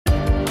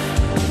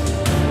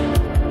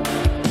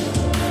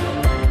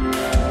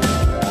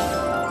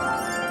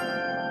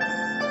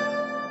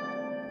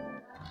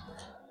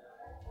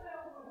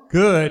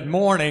Good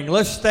morning.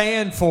 Let's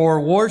stand for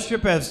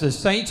worship as the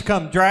saints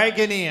come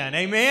dragging in.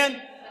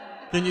 Amen?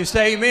 Can you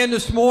say amen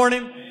this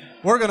morning?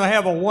 We're going to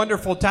have a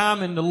wonderful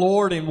time in the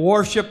Lord in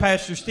worship.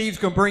 Pastor Steve's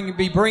going to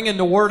be bringing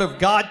the Word of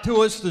God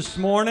to us this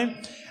morning.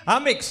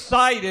 I'm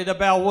excited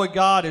about what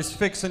God is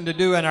fixing to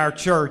do in our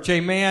church.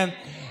 Amen?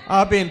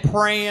 I've been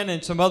praying,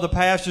 and some other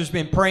pastors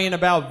been praying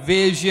about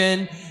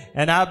vision.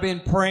 And I've been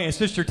praying,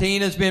 Sister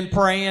Tina's been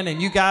praying, and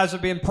you guys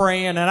have been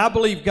praying, and I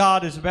believe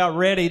God is about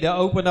ready to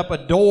open up a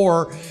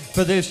door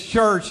for this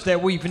church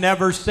that we've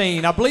never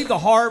seen. I believe the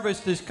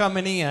harvest is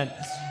coming in.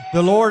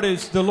 The Lord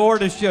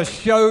has just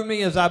showed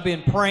me as I've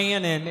been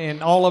praying,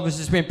 and all of us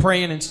has been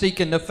praying and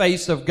seeking the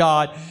face of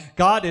God.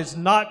 God has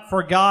not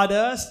forgot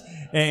us.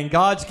 And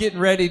God's getting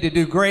ready to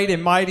do great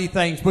and mighty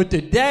things. But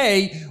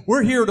today,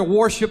 we're here to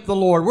worship the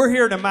Lord. We're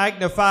here to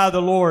magnify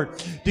the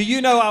Lord. Do you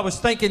know, I was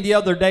thinking the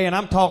other day, and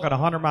I'm talking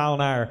 100 miles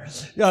an hour.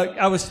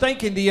 I was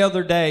thinking the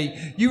other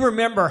day, you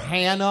remember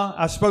Hannah?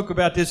 I spoke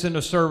about this in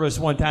the service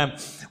one time.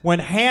 When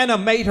Hannah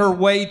made her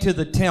way to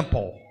the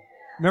temple.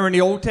 Remember in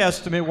the Old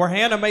Testament where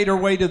Hannah made her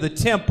way to the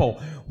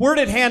temple. Where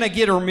did Hannah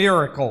get her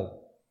miracle?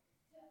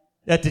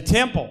 At the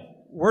temple.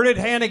 Where did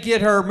Hannah get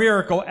her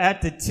miracle?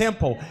 At the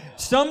temple.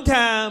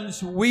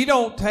 Sometimes we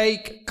don't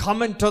take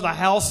coming to the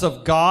house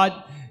of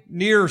God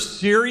near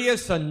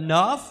serious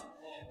enough,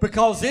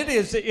 because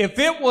if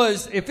it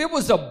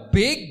was a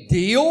big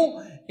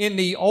deal in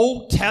the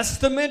Old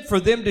Testament for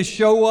them to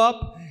show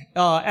up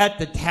at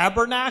the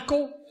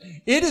tabernacle,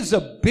 it is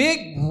a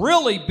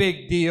really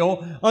big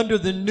deal under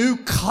the new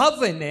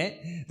covenant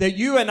that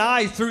you and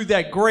I, through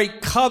that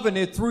great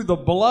covenant, through the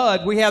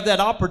blood, we have that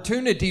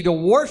opportunity to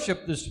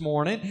worship this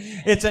morning.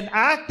 It's an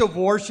act of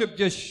worship,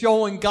 just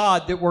showing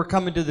God that we're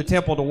coming to the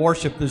temple to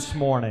worship this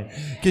morning.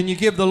 Can you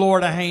give the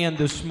Lord a hand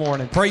this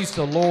morning? Praise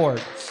the Lord.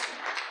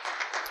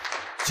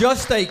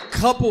 Just a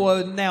couple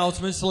of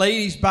announcements.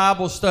 Ladies'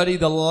 Bible study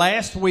the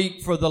last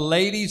week for the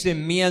ladies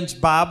and men's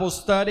Bible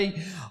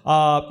study.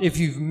 If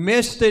you've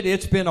missed it,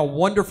 it's been a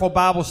wonderful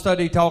Bible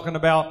study talking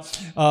about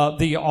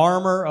the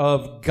armor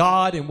of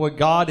God and what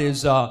God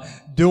is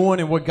doing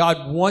and what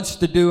God wants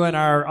to do in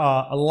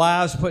our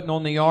lives, putting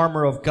on the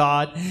armor of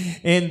God.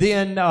 And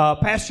then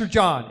Pastor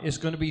John is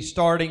going to be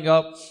starting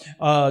up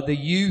the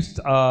youth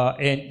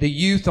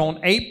on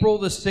April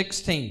the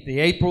 16th.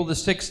 April the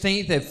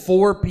 16th at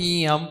 4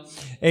 p.m.,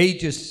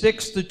 ages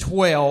 6 to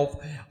 12.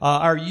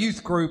 Our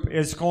youth group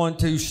is going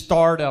to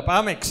start up.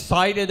 I'm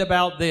excited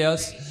about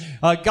this.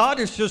 God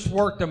has just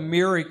worked a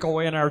miracle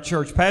in our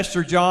church.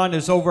 Pastor John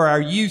is over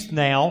our youth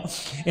now,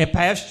 and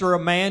Pastor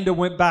Amanda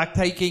went back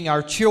taking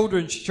our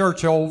children's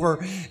church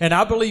over, and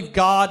I believe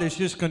God is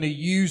just going to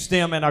use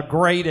them in a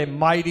great and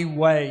mighty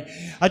way.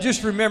 I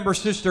just remember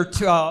Sister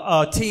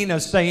Tina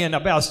saying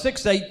about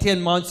 6, 8,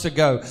 10 months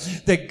ago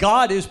that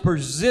God is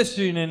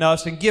positioning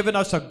us and giving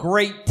us a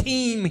great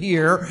team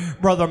here,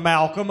 Brother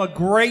Malcolm, a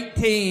great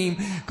team,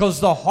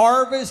 because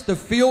the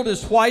field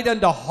is white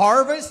unto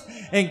harvest,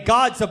 and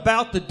God's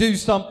about to do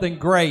something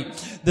great.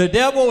 The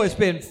devil has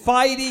been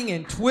fighting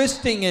and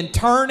twisting and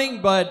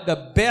turning, but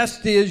the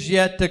best is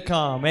yet to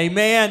come.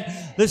 Amen.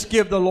 Let's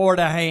give the Lord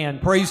a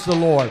hand. Praise the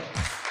Lord.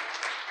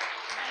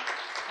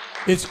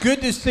 It's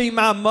good to see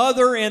my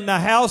mother in the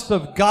house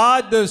of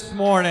God this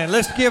morning.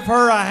 Let's give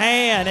her a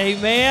hand.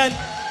 Amen.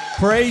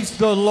 Praise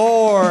the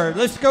Lord.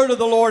 Let's go to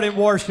the Lord in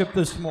worship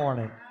this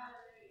morning.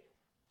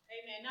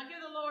 Amen. Now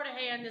give the Lord a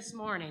hand this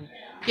morning.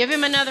 Give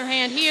him another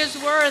hand. He is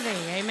worthy.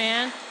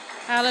 Amen.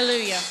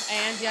 Hallelujah.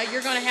 And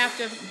you're going to have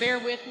to bear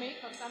with me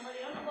because somebody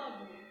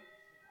unplugged me.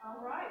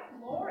 All right.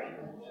 Glory.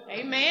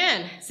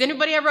 Amen. Has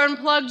anybody ever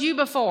unplugged you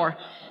before?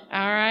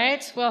 All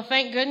right. Well,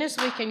 thank goodness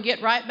we can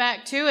get right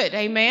back to it.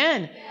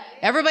 Amen.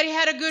 Everybody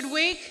had a good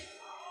week?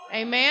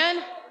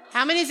 Amen.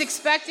 How many's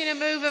expecting a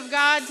move of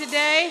God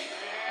today?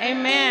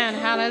 Amen.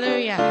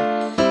 Hallelujah.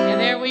 And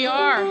there we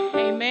are.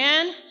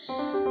 Amen.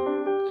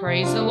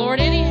 Praise the Lord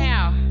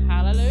anyhow.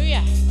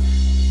 Hallelujah.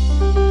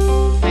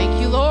 Thank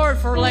you, Lord,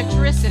 for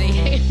electricity.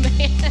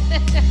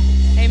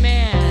 Amen.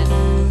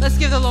 Amen. Let's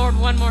give the Lord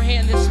one more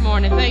hand this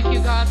morning. Thank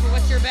you, God, for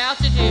what you're about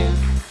to do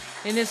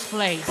in this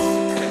place.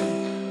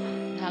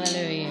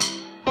 Hallelujah.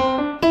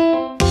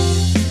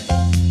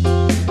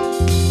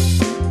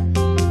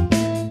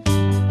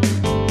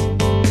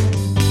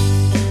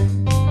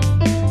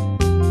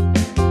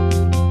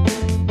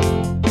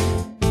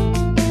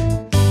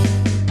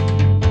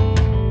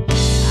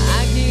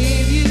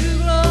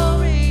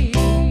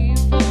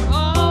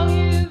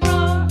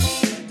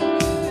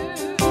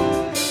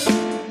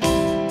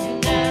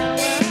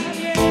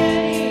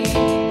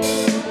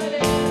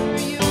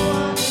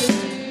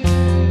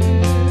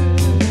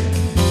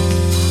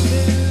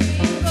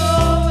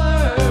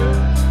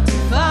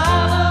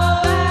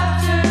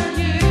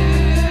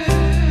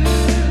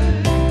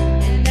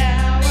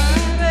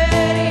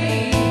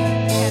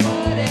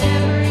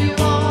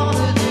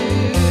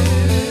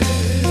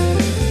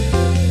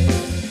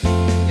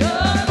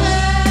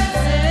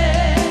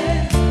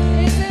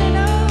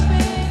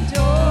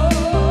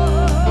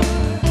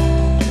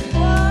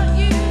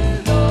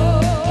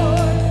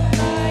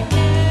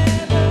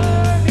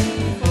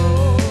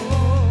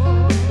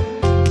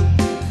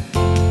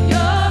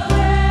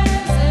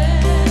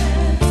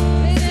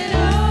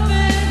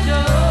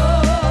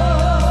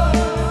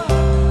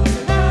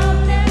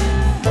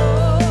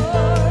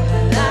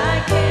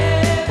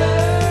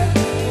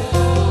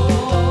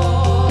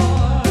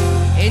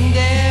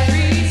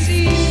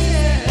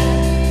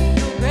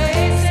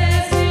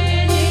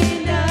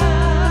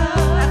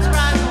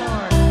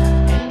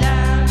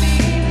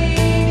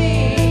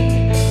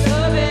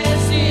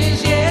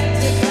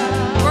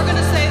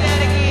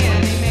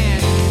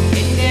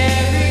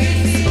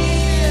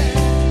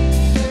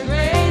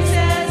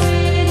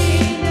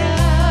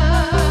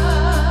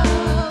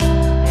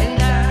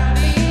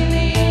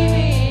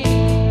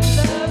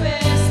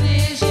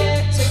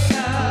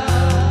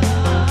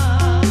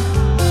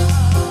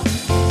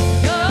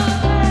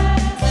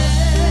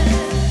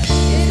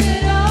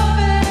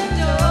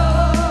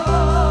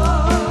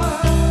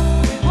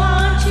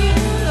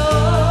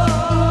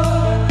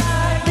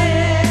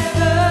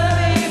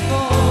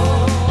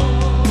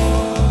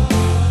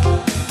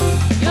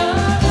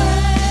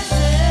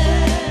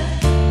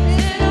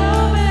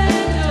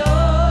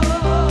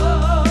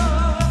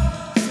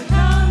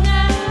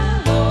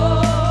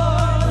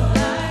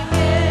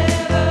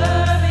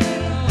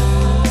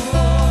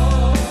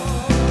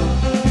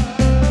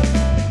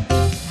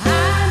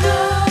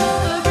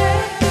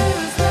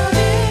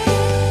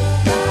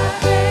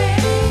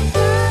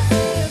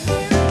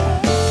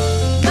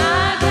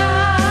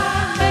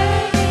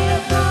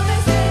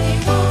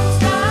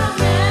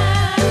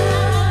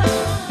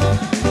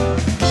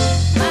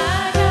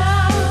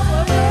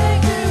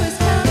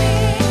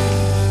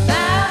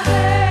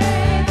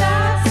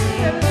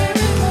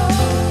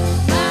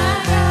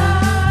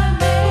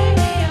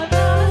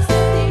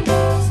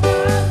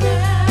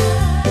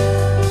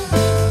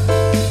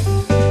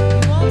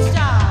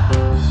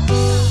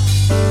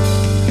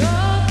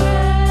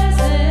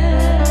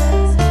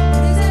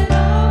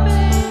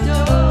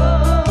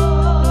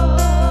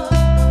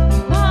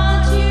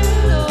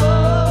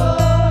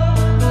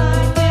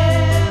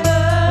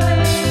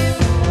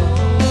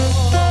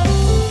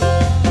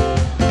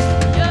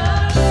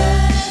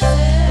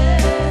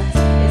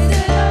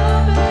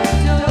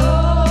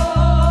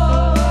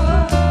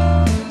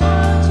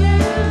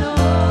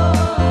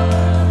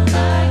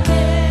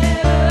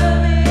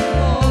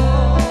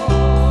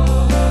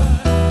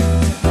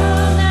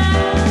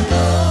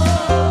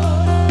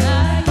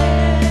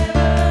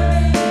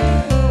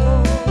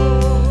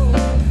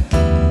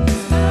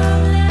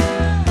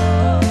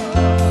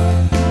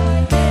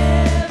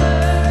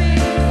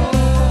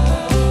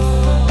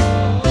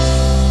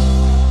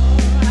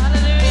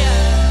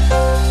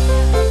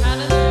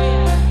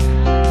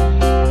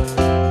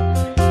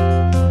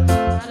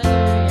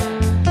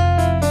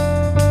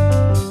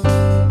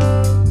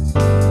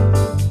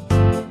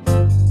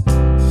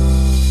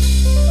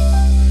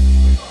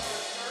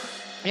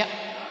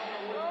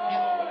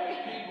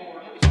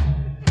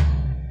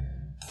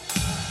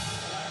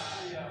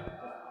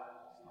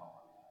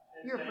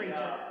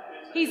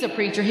 He's a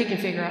preacher. He can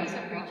figure out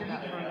some preacher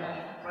about program.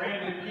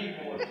 Brandon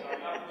keyboard, so I'm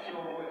not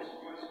sure what's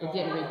It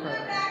didn't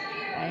reprogram.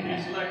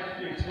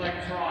 It's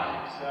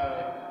electronic,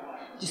 so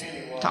Just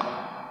anyway.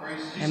 talk.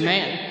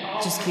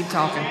 Amen. Just keep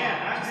talking.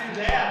 Man, I can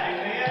do that,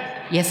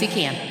 amen. Yes, he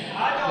can.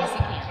 I don't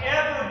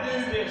ever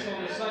do this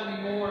on a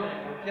Sunday morning,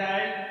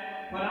 okay?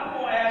 But I'm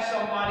going to ask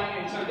somebody,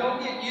 and so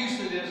don't get used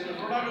to this because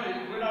we're not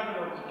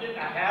going to get in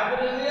the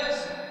habit of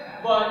this.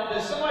 But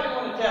does somebody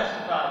want to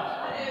testify?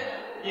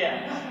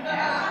 Yeah.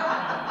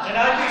 And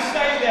I just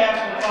say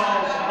that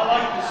because I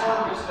like the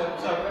service stuff.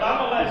 So, but I'm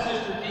going to let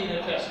Sister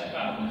Tina testify.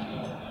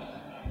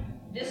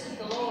 This is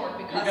the Lord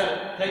You because got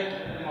to take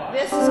the mic.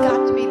 this has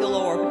got to be the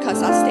Lord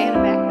because I stand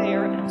back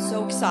there and I'm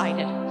so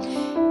excited.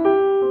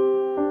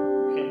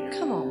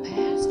 Come on,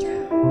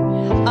 Pastor.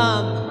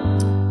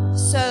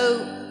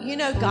 So you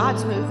know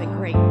God's moving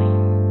greatly,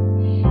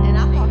 and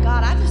I thought,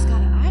 God, I just got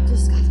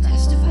to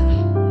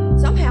testify.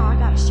 Somehow I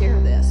got to share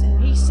this,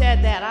 and He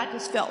said that I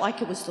just felt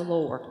like it was the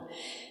Lord.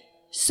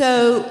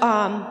 So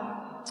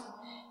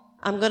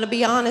I'm going to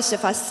be honest.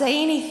 If I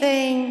say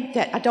anything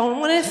that I don't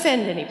want to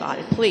offend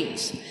anybody,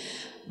 please.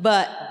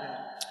 But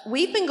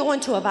we've been going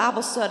to a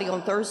Bible study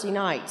on Thursday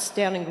nights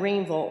down in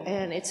Greenville,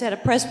 and it's at a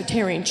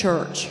Presbyterian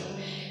church.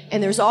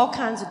 And there's all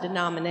kinds of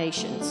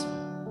denominations.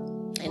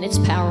 And it's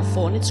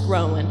powerful, and it's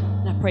growing,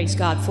 and I praise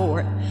God for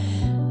it.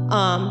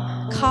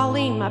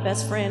 Colleen, my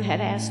best friend, had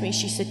asked me,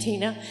 she said,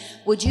 Tina,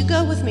 would you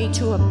go with me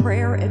to a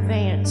prayer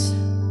advance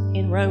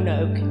in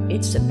Roanoke?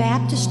 It's a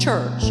Baptist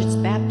church. It's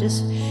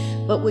Baptist,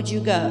 but would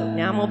you go?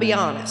 Now, I'm going to be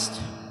honest.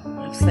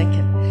 I was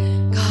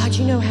thinking, God,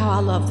 you know how I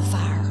love the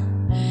fire.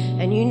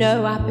 And you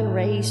know I've been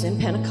raised in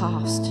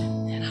Pentecost.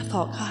 And I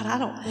thought, God, I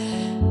don't.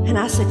 And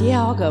I said, yeah,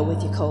 I'll go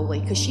with you, Coley,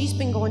 because she's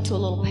been going to a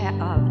little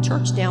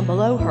church down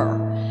below her.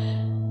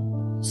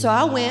 So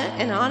I went,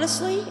 and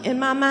honestly, in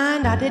my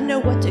mind, I didn't know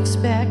what to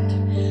expect.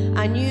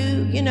 I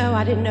knew,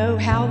 I didn't know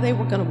how they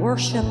were going to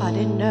worship. I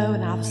didn't know,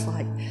 and I was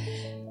like,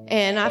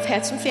 and I've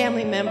had some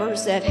family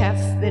members that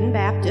have been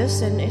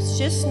Baptists, and it's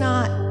just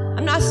not,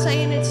 I'm not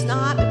saying it's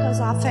not because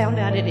I found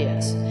out it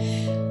is.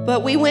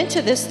 But we went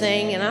to this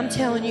thing, and I'm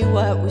telling you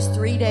what, it was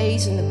 3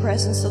 days in the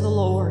presence of the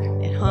Lord.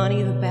 And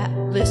honey,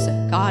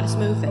 listen, God is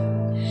moving.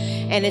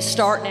 And it's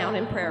starting out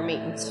in prayer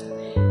meetings.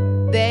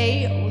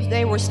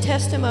 There was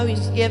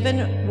testimonies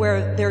given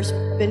where there's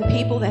been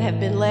people that have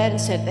been led and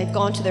said they've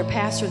gone to their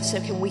pastor and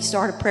said, can we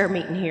start a prayer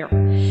meeting here?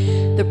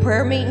 The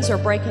prayer meetings are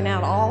breaking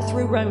out all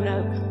through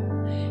Roanoke.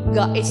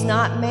 God, it's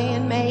not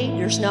man-made.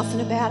 There's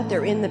nothing about it.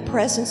 They're in the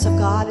presence of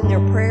God in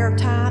their prayer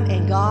time,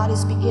 and God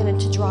is beginning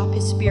to drop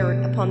His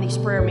Spirit upon these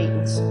prayer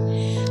meetings.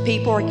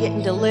 People are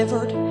getting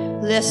delivered.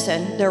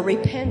 Listen, they're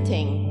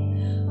repenting.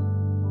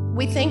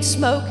 We think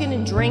smoking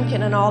and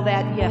drinking and all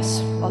that,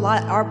 yes,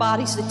 our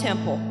body's the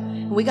temple.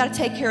 And we got to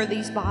take care of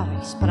these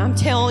bodies. But I'm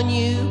telling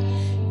you,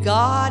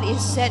 God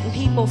is setting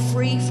people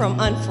free from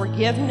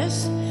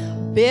unforgiveness,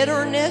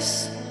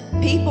 bitterness.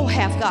 People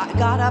have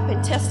got up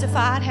and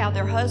testified how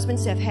their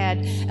husbands have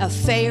had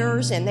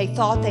affairs and they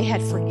thought they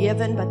had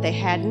forgiven, but they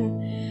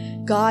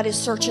hadn't. God is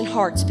searching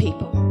hearts,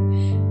 people.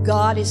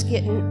 God is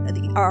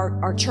getting,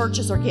 our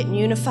churches are getting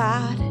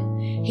unified.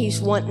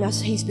 He's wanting us,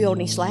 He's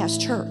building His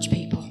last church,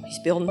 people. He's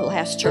building the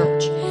last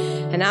church.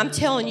 And I'm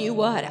telling you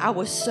what,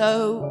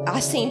 I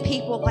seen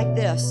people like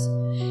this.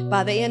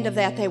 By the end of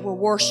that, they were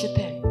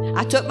worshiping.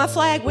 I took my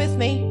flag with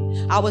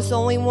me. I was the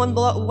only one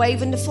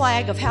waving the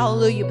flag of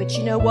hallelujah, but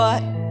you know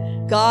what?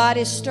 God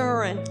is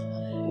stirring.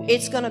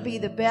 It's going to be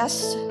the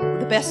best.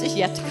 The best is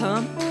yet to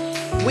come.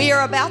 We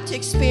are about to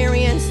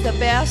experience the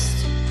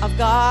best of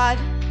God.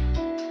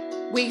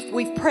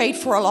 We've prayed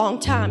for a long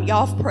time.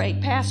 Y'all have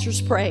prayed.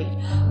 Pastors prayed.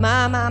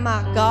 My.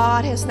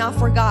 God has not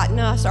forgotten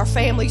us. Our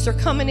families are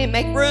coming in.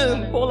 Make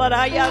room. Make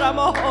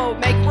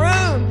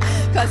room.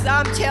 Because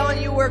I'm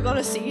telling you, we're going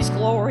to see His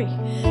glory.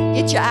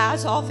 Get your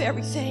eyes off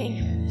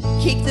everything.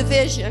 Keep the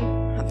vision.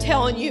 I'm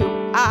telling you,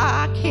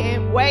 I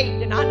can't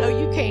wait. And I know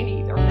you can't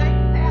either. Thank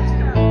you,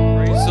 Pastor.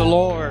 Praise the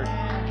Lord.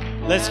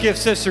 Let's give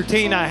Sister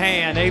Tina a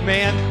hand.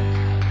 Amen.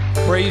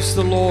 Praise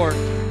the Lord.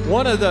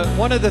 One of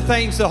the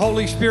things the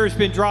Holy Spirit's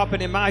been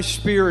dropping in my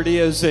spirit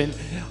is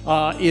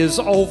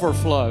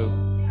overflow.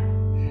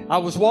 I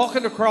was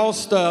talking to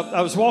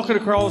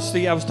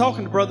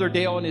Brother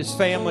Dale and his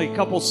family a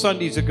couple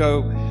Sundays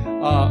ago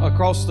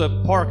across the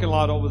parking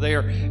lot over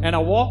there, and I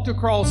walked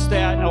across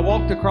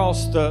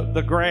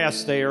the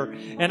grass there,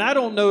 and I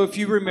don't know if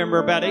you remember,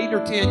 about 8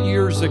 or 10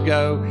 years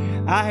ago,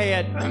 I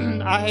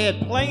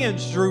had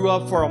plans drew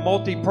up for a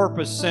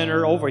multi-purpose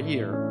center over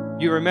here.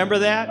 You remember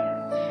that?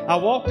 I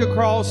walked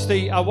across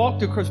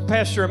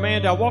Pastor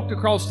Amanda, I walked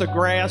across the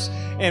grass,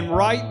 and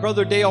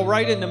Brother Dale,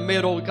 right in the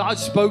middle, God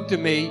spoke to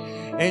me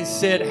and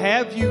said,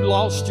 have you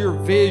lost your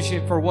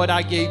vision for what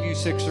I gave you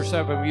 6 or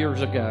 7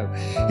 years ago?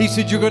 He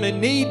said, you're going to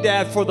need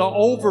that for the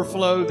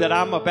overflow that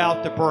I'm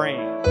about to bring.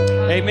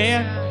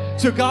 Amen?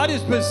 So God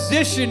is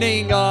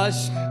positioning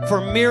us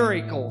for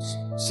miracles.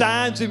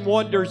 signs and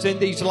wonders in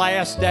these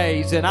last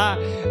days. And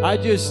I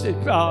just,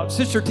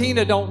 Sister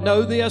Tina don't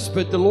know this,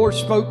 but the Lord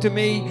spoke to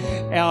me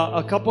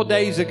a couple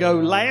days ago.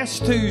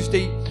 Last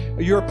Tuesday,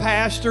 your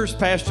pastors,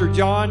 Pastor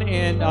John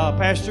and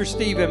Pastor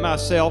Steve and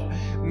myself,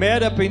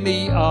 met up in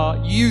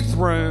the youth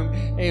room,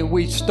 and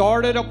we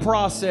started a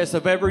process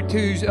of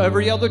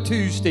every other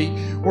Tuesday.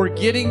 We're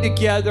getting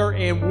together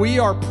and we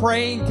are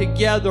praying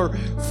together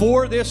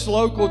for this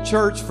local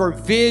church for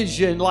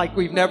vision like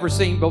we've never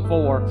seen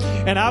before.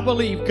 And I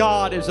believe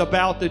God is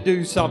about to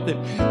do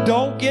something.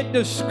 Don't get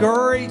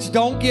discouraged.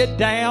 Don't get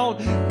down.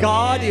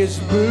 God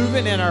is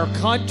moving in our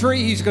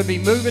country. He's going to be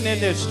moving in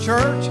this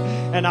church,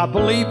 and I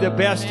believe the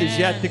best is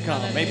yet to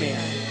come.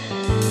 Amen.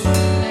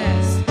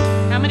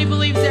 How many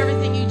believes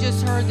everything you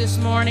just heard this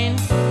morning?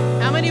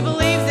 How many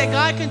believes that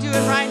God can do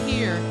it right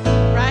here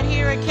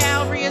at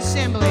Calvary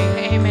Assembly?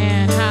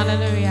 Amen.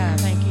 Hallelujah.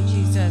 Thank you,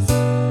 Jesus.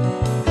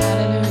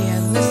 Hallelujah.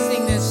 Let's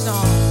sing this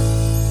song.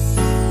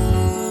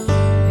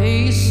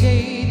 They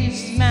say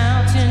this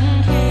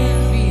mountain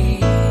can't be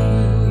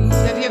moved.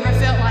 Have you ever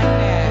felt like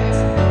that?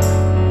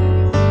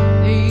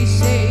 They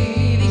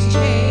say these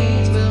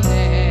chains will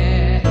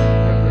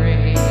never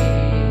break.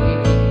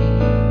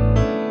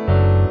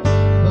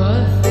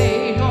 But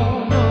they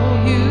don't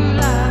know you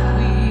like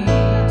we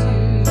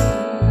do.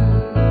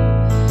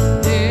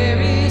 There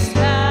is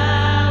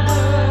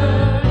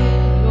power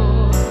in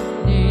your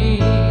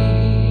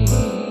name.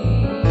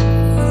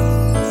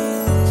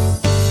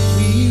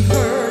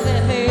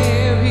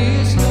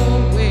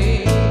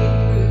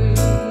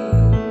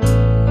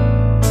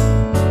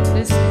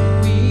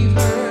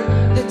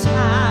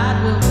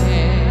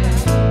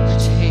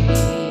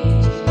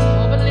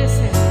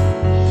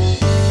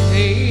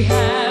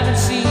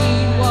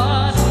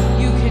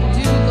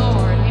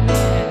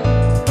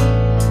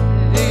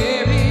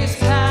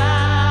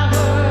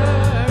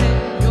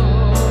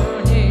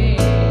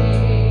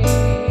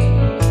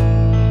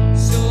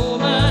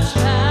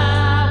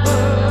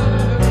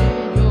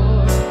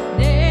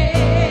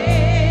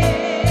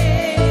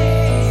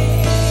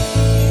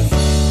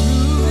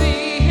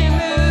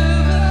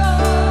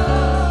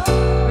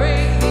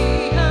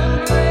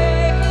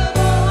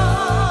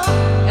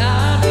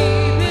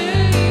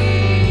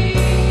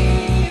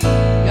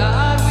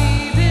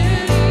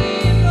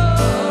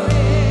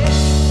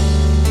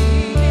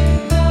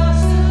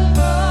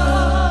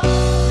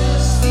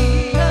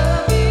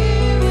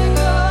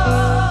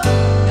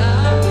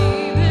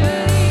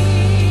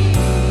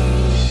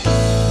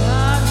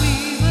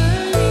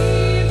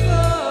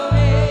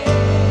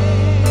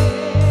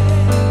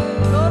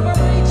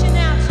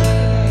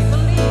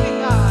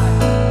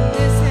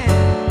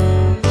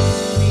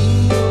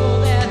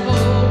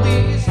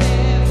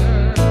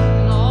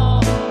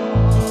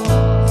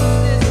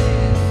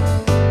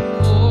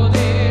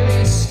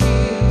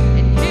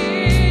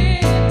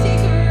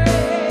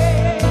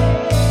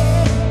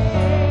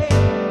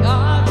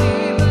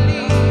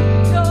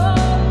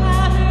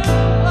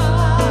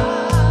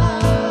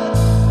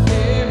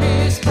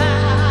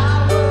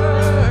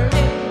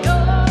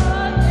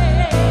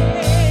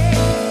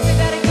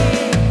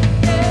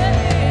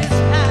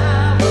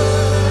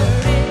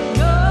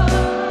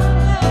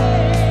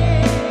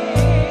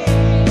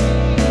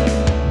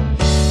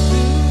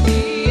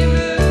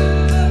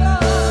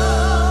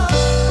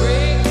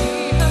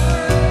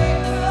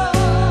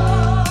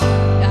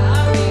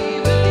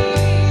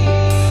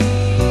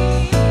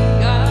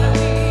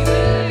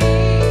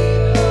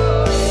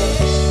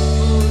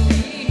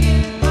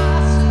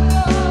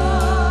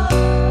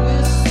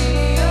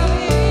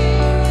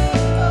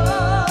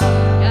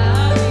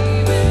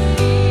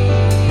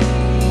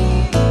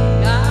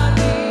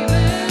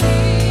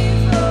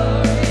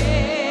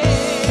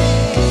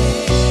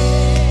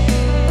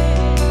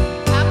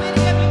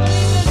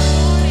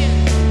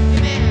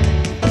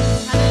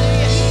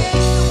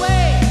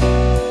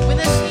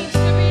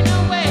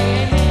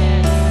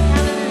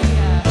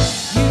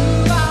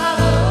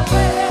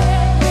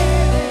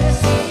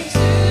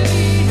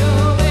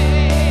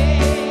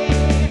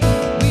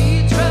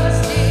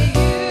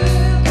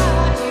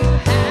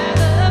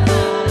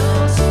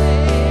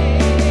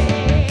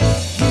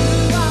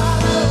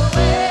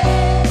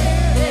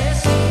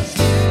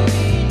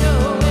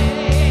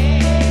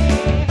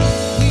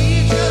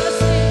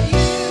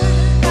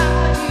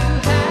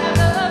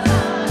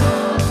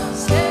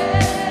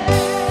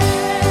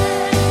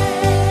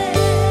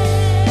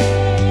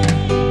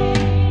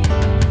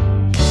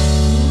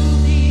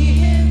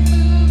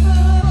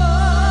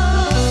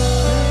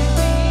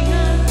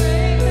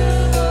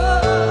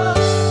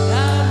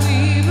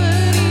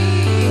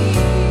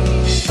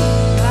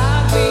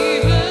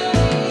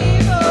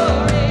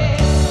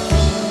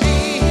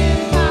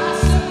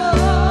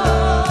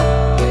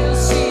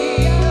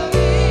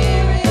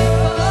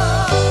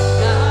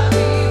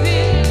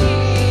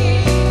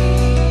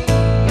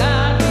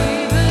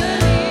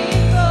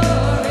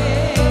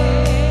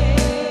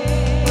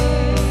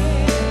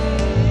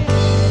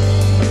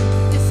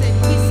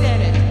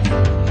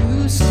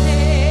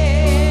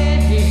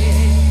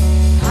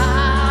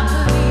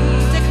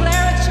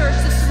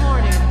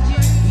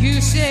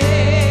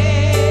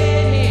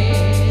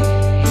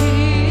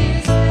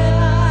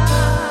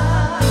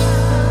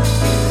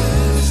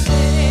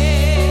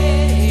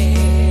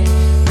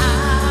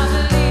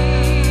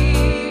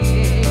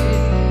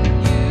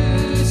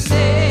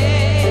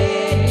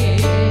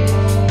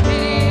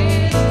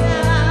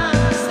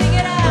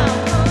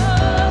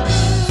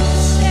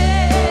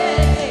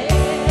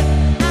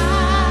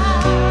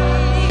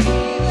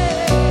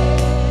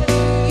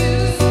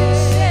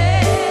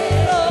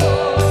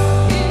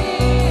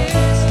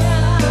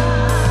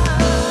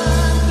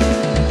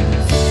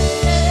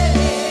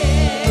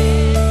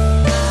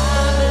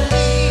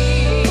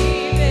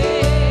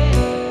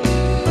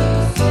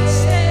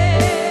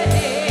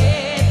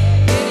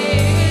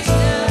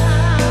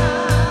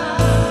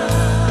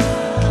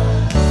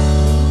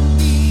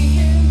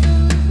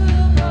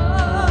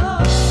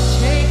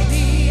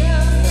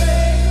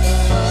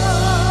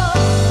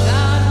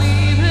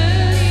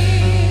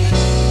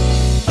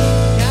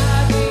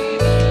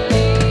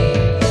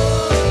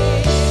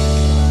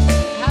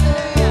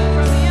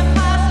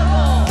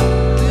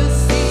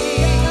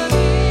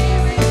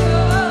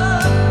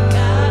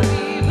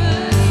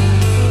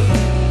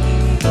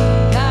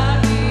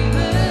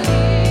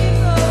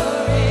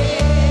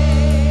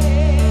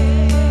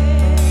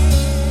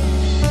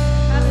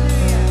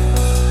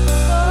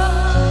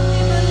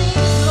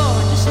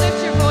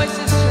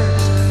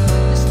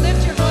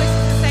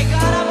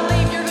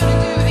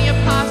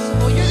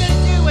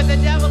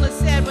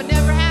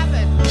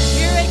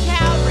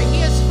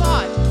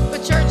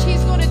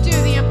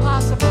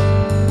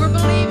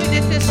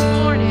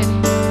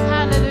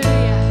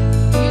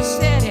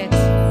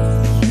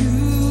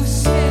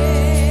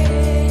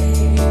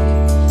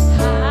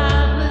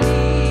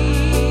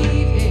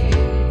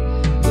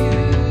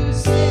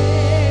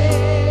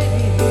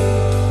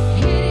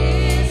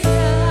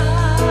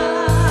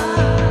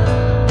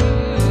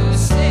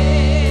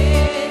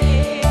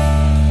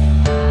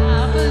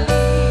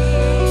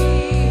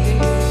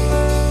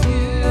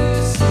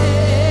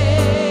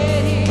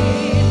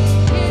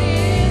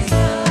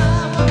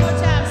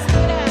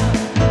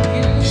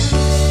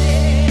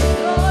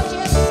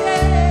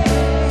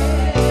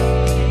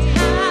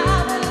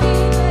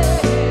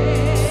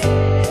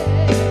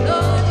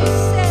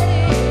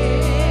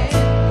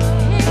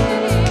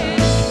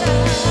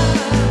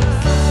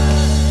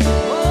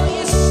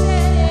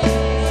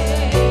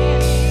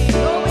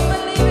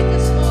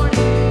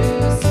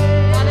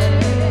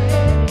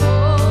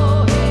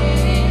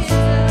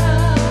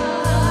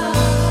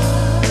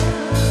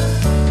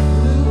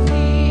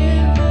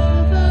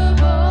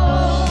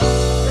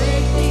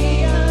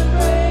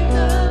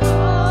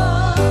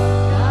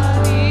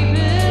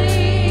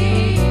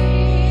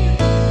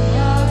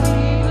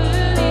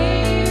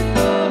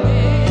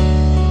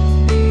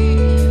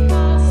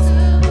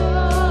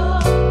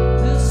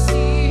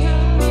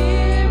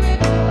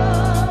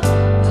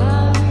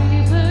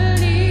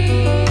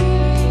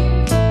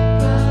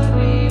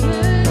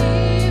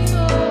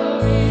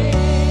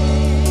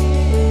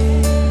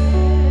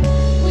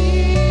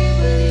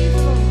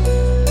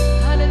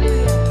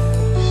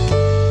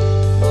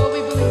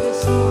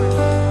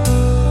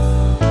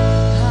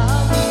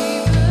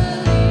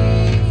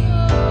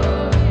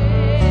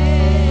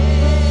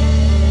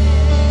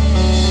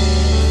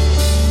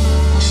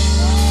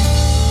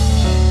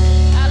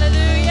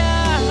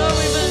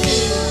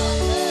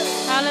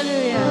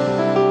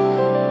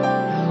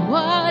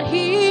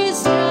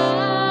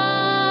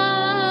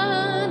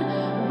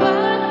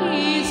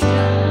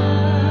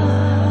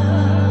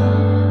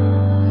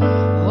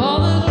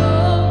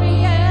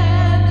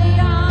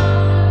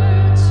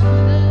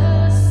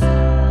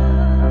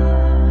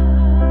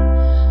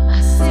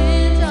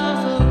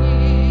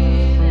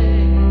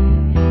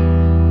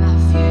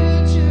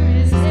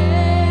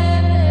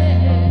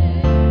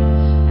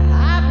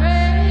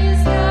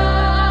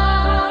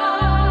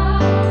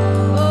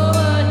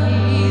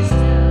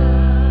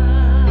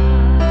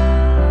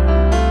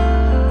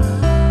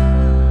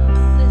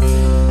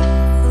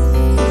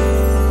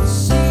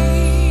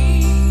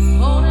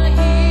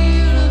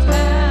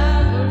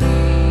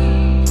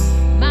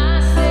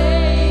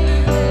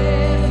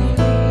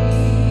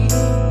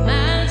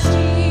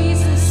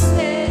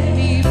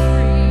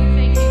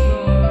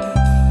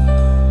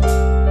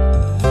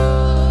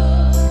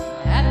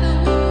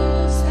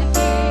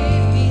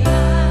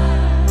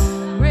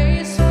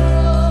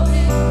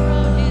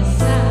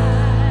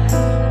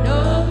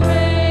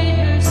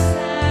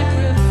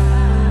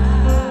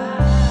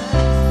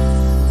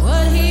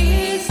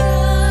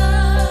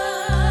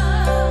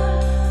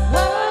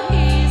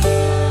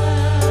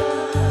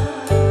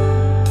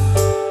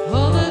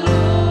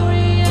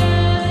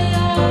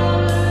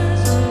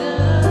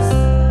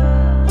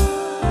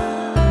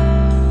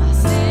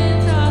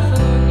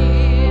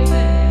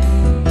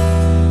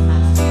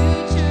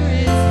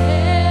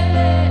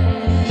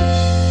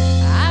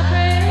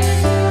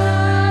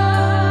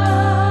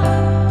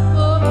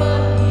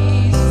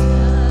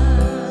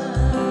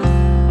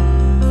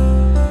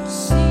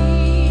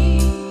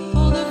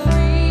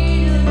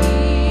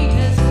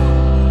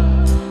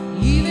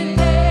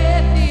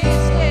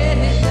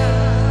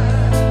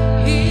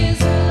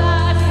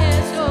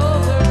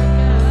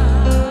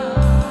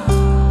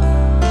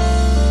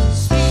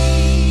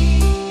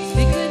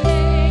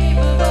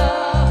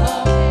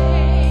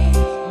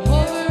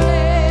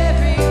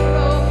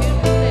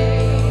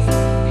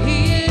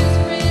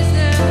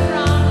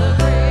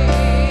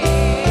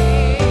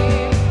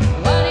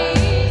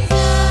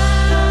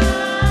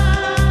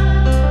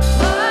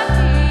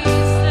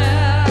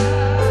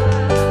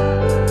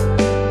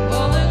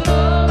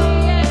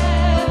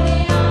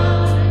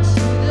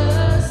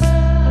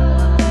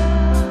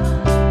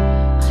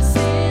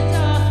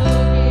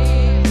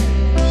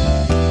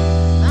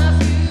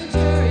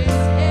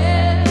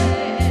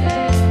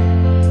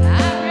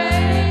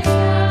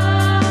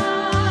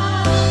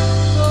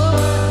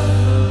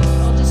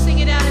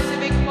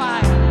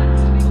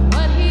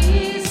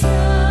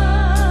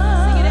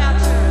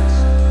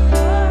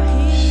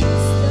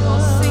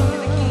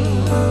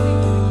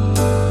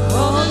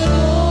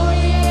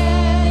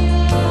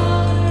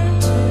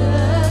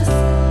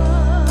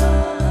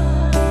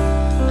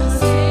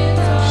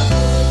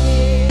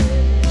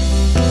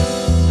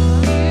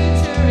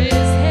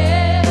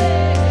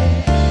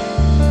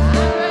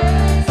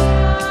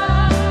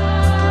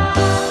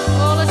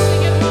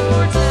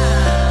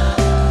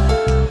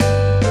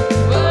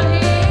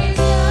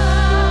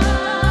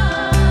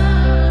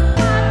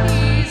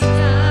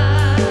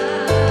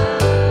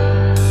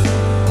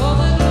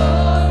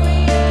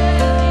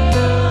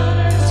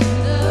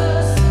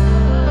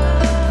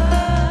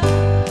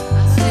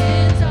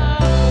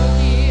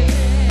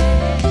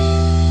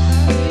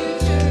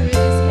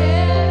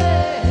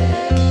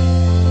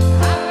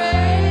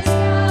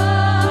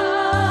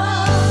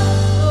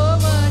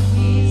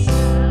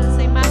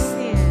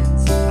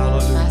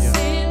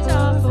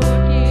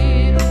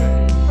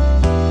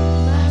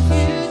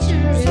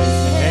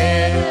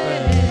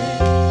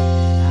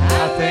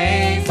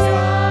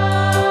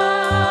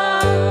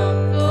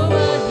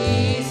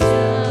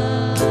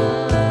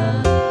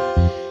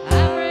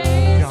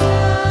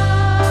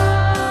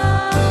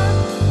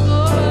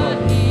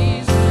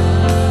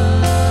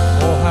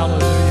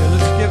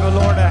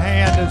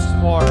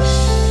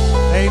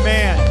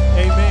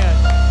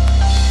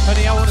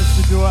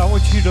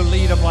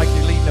 lead them like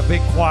you're leading a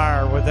big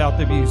choir without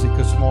the music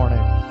this morning.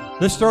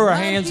 Let's throw our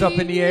hands up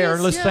in the air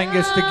and let's sing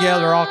this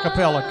together a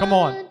cappella. Come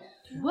on.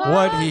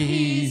 What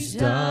He's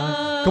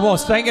done. Come on,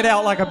 sing it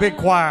out like a big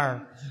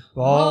choir.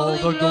 All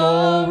the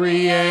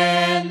glory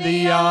and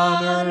the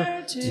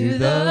honor to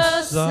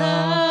the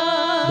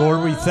Son.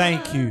 Lord, we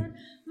thank you.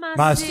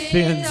 My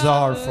sins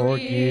are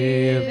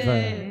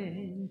forgiven.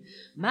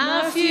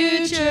 My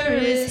future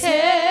is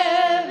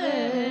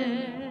heaven.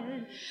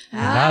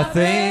 I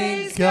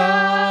thank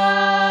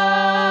God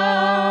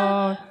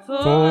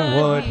for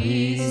what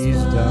He's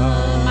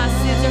done. My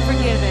sins are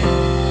forgiven.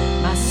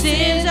 My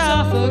sins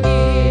are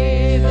forgiven.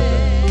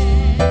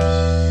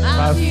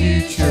 My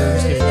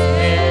future's in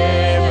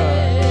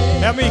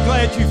heaven. How many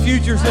glad your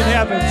future's in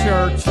heaven,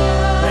 church?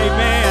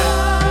 Amen.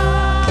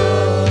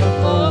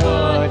 For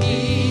what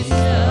He's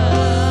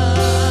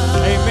done.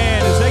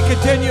 Amen. As they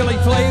continually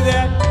play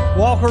that,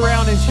 walk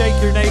around and shake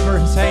your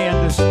neighbor's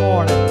hand this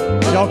morning.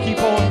 Y'all keep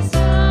on.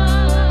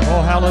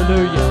 Oh,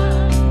 hallelujah.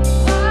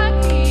 What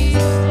He's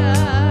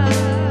done.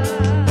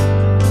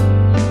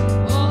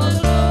 All the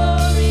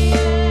glory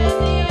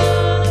and the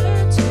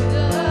honor to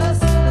the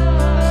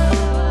Son.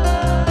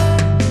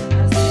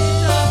 My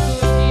sins are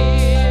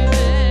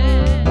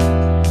forgiven.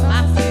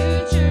 My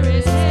future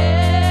is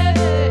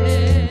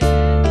heaven.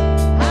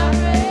 I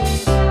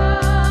praise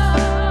God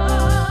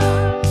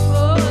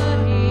for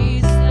what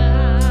He's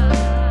done.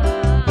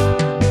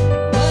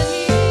 What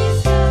He's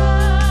done.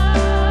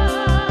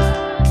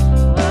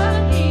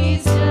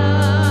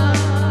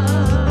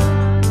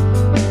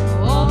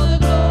 All the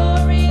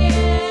glory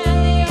and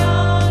the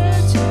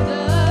honor to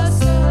the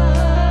Son.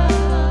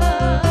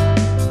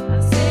 My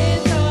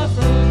sins are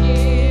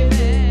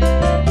forgiven.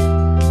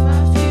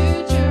 My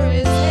future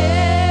is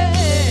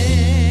heaven.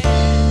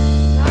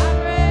 I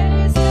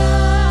praise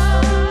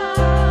God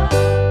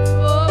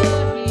for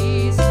what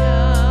He's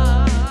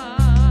done.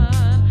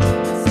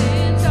 My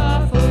sins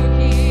are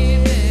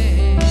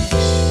forgiven.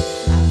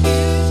 My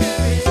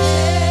future is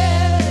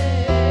heaven.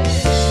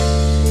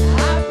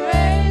 I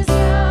praise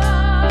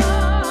God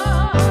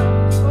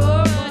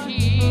for what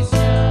He's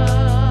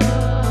done.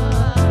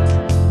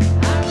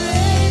 I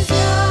praise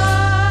God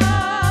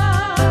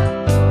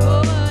for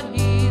what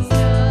He's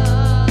done.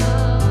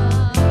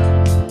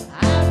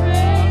 I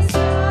praise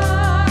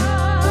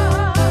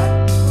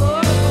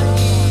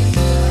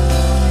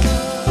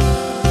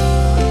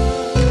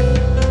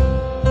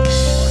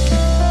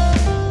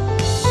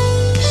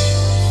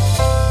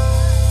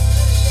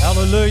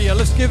Hallelujah.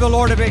 Let's give the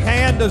Lord a big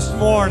hand this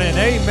morning.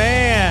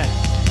 Amen.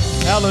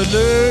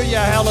 Hallelujah.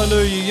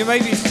 Hallelujah. You may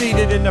be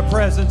seated in the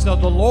presence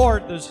of the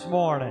Lord this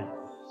morning.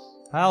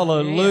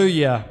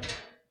 Hallelujah.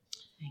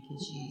 Thank you,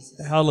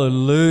 Jesus.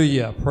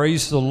 Hallelujah.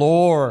 Praise the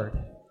Lord.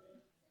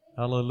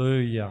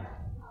 Hallelujah.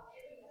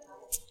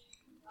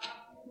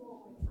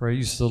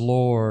 Praise the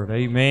Lord.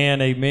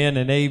 Amen, amen,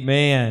 and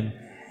amen.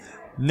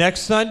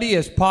 Next Sunday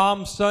is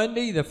Palm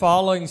Sunday. The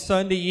following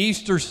Sunday,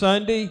 Easter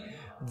Sunday.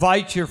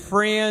 Invite your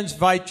friends,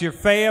 invite your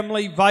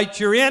family, invite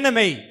your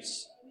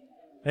enemies.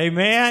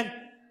 Amen.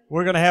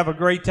 We're going to have a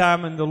great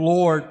time in the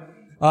Lord.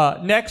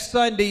 Next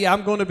Sunday,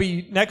 I'm going to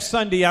be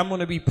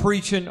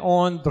preaching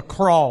on the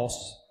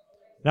cross.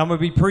 And I'm going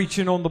to be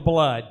preaching on the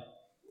blood.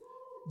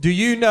 Do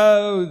you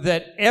know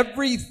that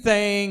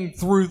everything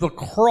through the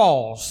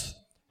cross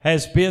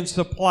has been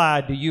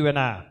supplied to you and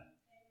I?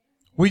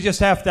 We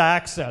just have to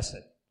access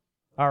it.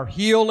 Our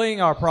healing,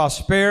 our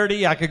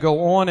prosperity, I could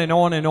go on and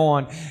on and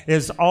on,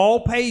 is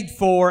all paid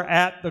for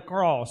at the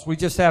cross. We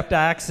just have to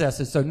access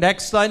it. So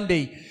next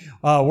Sunday,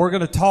 we're going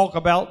to talk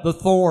about the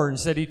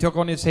thorns that He took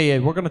on His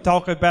head. We're going to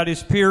talk about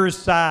His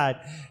pierced side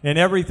and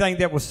everything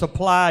that was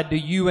supplied to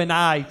you and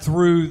I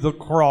through the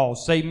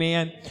cross.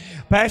 Amen.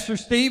 Pastor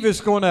Steve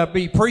is going to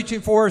be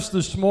preaching for us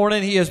this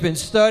morning. He has been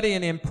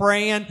studying and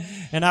praying,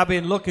 and I've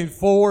been looking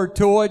forward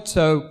to it.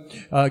 So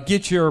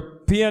get your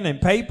pen and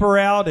paper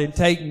out and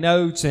take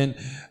notes. And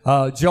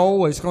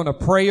Joel is going to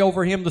pray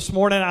over him this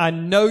morning. I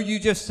know you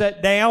just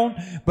sat down,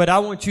 but I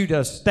want you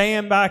to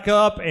stand back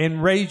up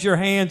and raise your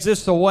hands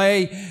this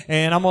way.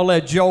 And I'm going to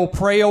let Joel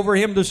pray over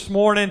him this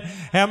morning.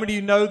 How many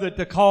of you know that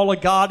the call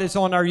of God is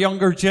on our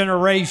younger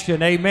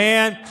generation?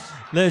 Amen.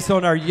 It's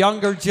on our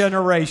younger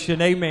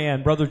generation.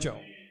 Amen. Brother Joe.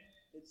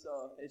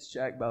 It's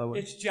Jack, by the way.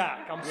 It's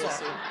Jack. I'm sorry.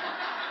 Sir.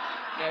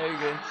 Yeah, you're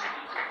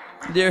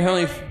good.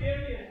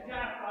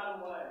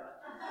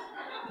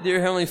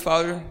 Dear Heavenly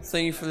Father,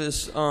 thank you for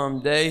this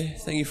day.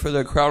 Thank you for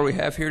the crowd we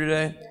have here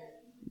today.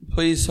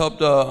 Please help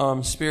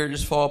the Spirit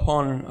just fall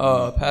upon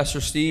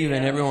Pastor Steve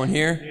and everyone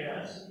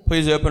here.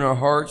 Please open our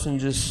hearts and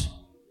just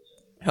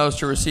help us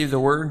to receive the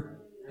Word.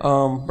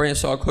 Bring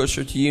us all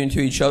closer to you and to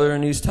each other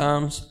in these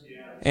times.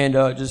 And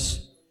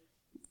just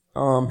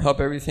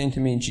help everything to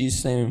me in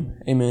Jesus' name.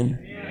 Amen.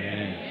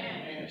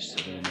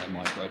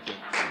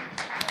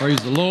 Praise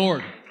the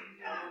Lord.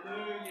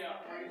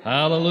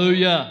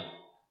 Hallelujah.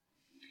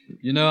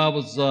 You know, I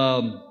was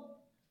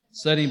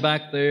sitting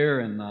back there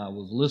and I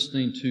was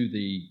listening to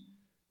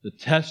the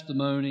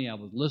testimony. I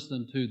was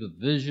listening to the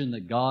vision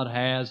that God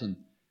has. And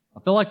I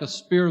feel like the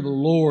Spirit of the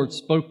Lord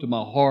spoke to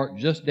my heart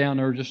just down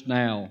there just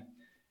now.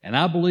 And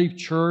I believe,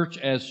 church,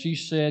 as she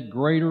said,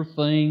 greater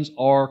things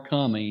are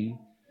coming.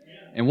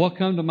 And what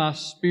come to my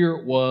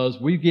spirit was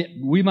we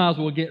might as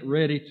well get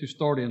ready to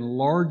start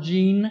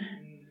enlarging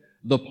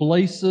the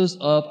places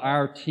of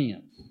our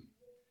tent.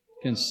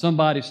 Can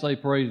somebody say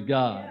praise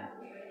God?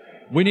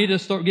 We need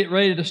to get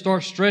ready to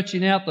start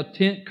stretching out the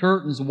tent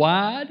curtains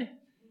wide.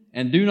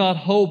 And do not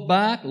hold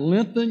back.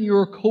 Lengthen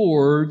your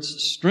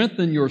cords.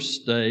 Strengthen your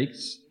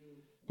stakes.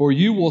 For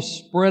you will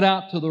spread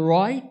out to the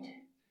right.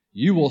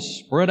 You will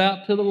spread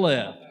out to the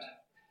left.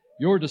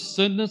 Your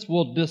descendants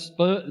will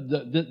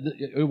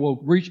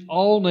reach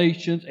all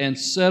nations and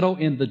settle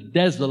in the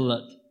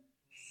desolate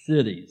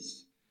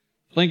cities.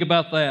 Think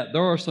about that.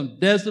 There are some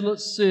desolate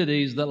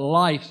cities that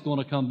life's going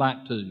to come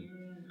back to.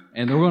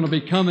 And they're going to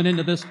be coming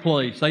into this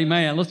place.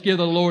 Amen. Let's give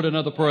the Lord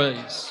another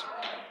praise.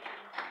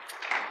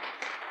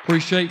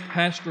 Appreciate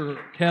Pastor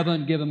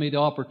Kevin giving me the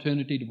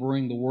opportunity to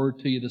bring the Word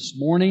to you this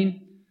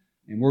morning.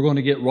 And we're going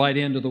to get right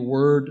into the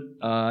Word,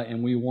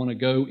 and we want to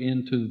go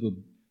into the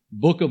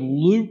book of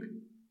Luke.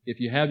 If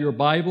you have your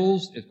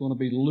Bibles, it's going to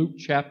be Luke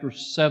chapter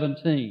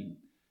 17.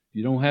 If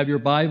you don't have your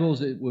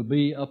Bibles, it will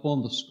be up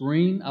on the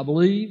screen, I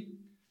believe.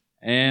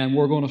 And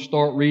we're going to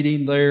start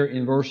reading there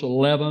in verse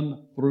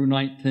 11 through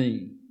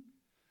 19.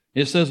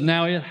 It says,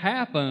 "Now it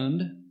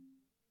happened,"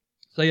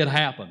 say it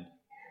happened,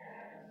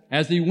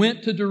 "as he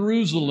went to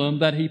Jerusalem,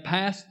 that he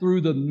passed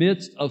through the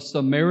midst of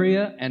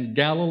Samaria and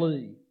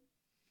Galilee.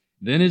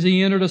 Then as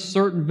he entered a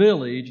certain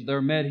village,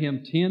 there met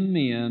him 10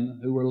 men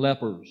who were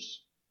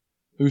lepers,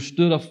 who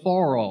stood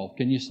afar off."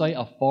 Can you say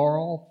afar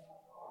off?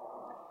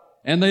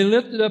 "And they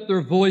lifted up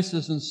their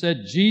voices and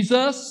said,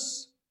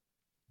 'Jesus,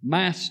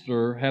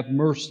 Master, have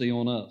mercy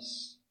on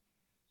us.'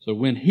 So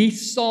when he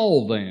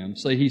saw them,"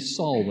 say he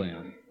saw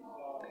them,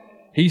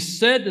 "he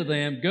said to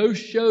them, 'Go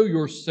show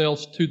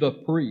yourselves to the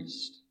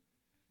priest.'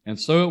 And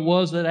so it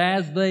was that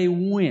as they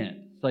went,"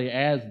 say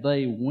as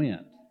they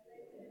went,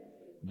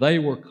 "they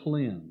were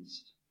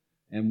cleansed.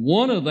 And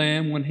one of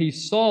them, when he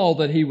saw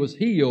that he was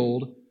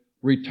healed,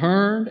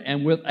 returned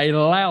and with a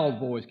loud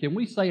voice," can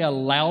we say a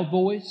loud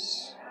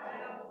voice?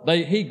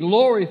 He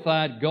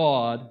glorified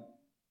God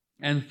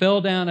and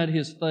fell down at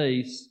his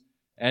face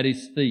at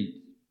his feet,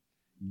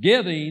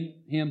 giving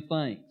him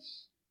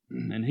thanks.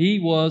 And he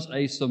was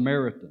a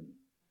Samaritan.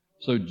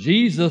 So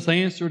Jesus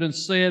answered and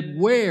said,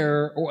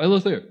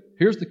 look there,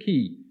 here's the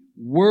key.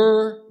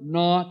 "Were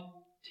not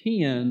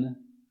 10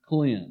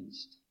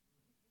 cleansed?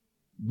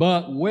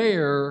 But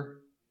where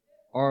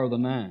are the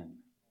 9?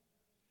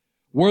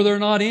 Were there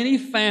not any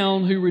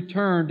found who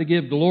returned to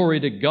give glory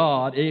to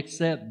God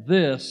except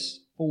this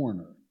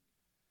foreigner?"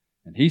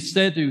 And he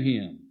said to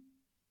him,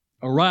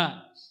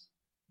 "Arise,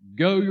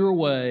 go your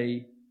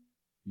way,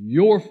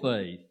 your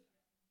faith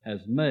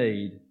has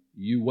made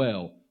you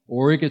well."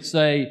 Or it could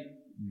say,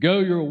 "Go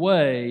your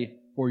way,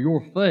 for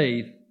your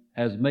faith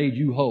has made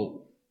you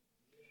whole."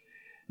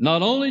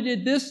 Not only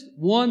did this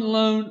one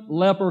lone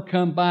leper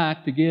come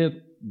back to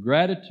give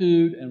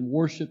gratitude and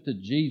worship to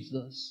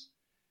Jesus,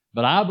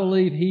 but I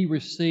believe he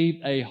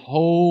received a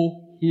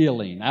whole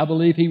healing. I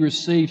believe he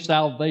received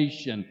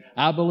salvation.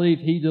 I believe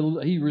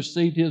he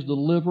received his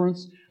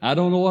deliverance. I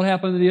don't know what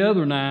happened to the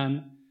other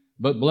 9,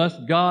 but bless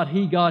God,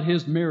 he got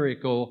his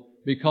miracle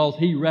because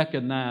he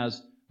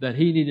recognized that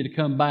he needed to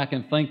come back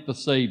and thank the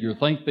Savior,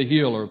 thank the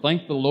healer,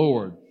 thank the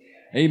Lord.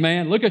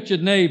 Amen. Look at your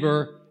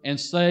neighbor and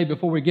say,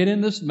 before we get in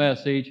this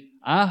message,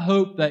 I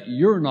hope that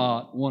you're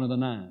not one of the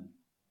 9.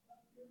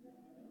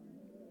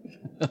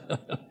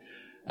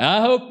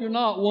 I hope you're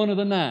not one of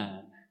the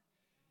 9.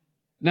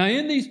 Now,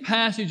 in these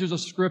passages of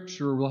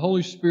Scripture, the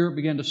Holy Spirit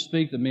began to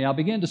speak to me. I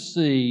began to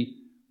see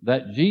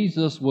that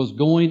Jesus was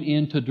going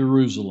into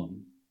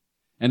Jerusalem.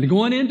 And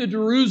going into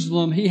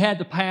Jerusalem, he had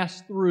to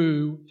pass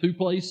through 2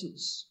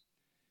 places.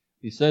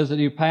 He says that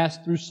he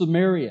passed through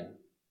Samaria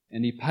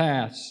and he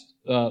passed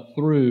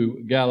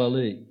through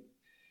Galilee.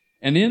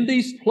 And in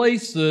these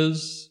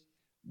places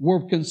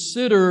were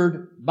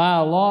considered by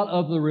a lot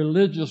of the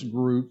religious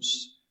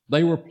groups,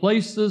 they were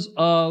places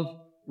of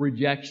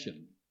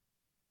rejection.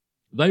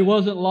 They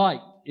wasn't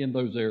liked in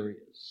those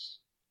areas.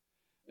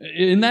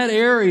 In that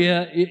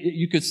area,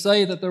 you could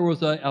say that there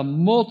was a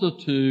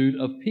multitude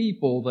of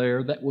people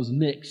there that was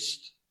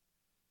mixed.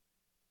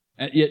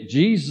 And yet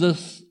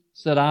Jesus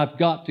said, I've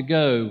got to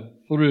go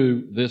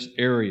through this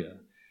area.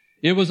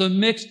 It was a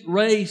mixed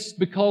race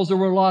because there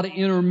were a lot of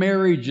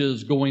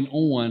intermarriages going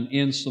on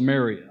in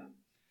Samaria.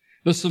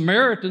 The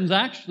Samaritans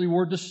actually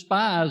were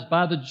despised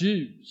by the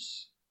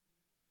Jews.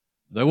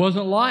 They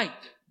wasn't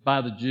liked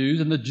by the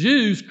Jews, and the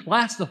Jews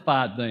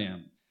classified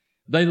them.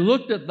 They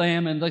looked at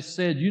them and they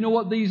said, you know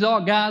what these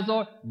guys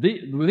are?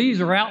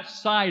 These are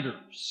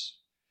outsiders.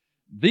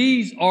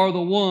 These are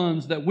the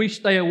ones that we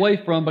stay away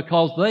from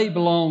because they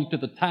belong to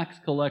the tax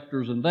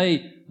collectors and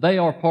they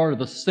are part of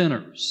the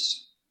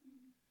sinners.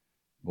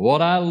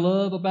 What I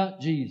love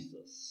about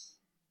Jesus,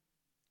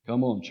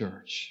 come on,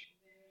 church.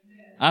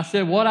 I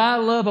said, what I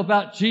love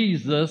about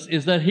Jesus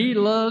is that He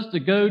loves to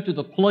go to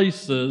the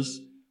places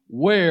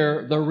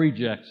where the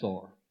rejects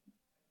are.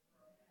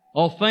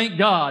 Oh, thank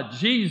God.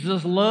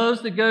 Jesus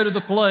loves to go to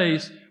the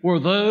place where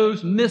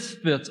those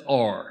misfits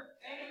are.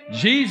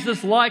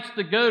 Jesus likes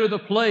to go to the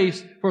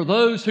place for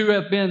those who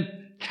have been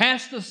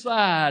cast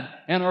aside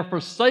and are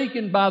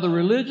forsaken by the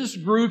religious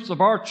groups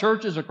of our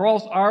churches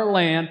across our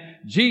land.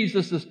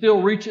 Jesus is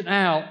still reaching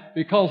out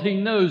because He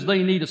knows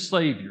they need a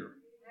Savior.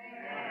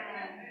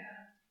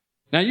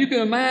 Now you can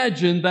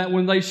imagine that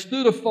when they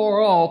stood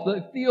afar off,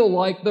 they feel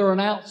like they're an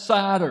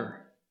outsider.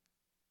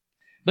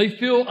 They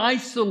feel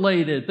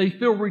isolated, they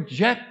feel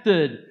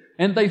rejected,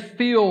 and they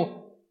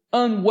feel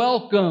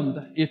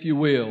unwelcomed, if you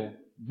will,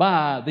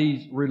 by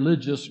these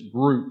religious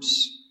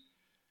groups.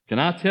 Can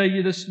I tell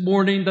you this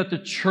morning that the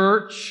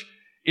church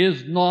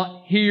is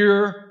not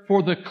here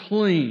for the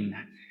clean?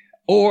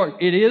 Or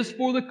it is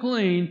for the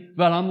clean,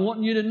 but I'm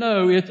wanting you to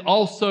know it's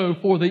also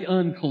for the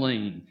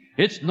unclean.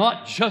 It's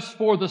not just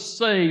for the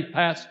saved,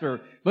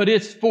 Pastor, but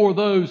it's for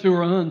those who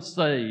are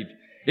unsaved.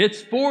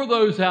 It's for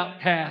those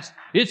outcasts.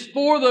 It's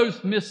for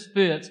those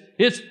misfits.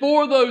 It's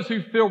for those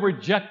who feel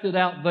rejected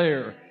out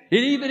there. And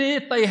even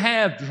if they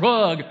have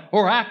drug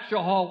or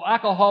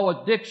alcohol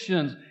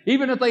addictions,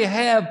 even if they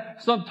have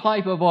some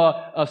type of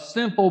a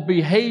sinful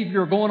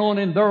behavior going on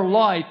in their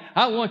life,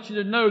 I want you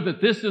to know that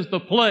this is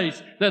the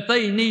place that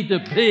they need to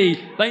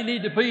be. They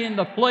need to be in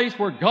the place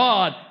where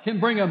God can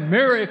bring a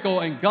miracle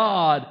and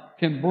God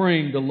can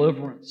bring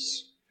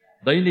deliverance.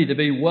 They need to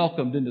be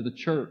welcomed into the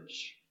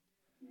church.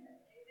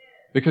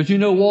 Because you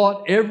know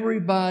what?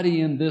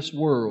 Everybody in this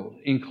world,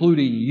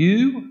 including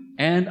you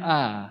and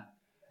I,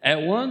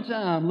 at one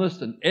time,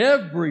 listen,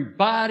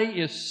 everybody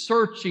is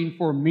searching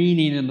for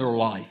meaning in their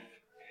life.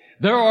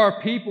 There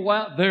are people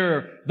out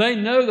there, they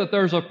know that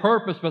there's a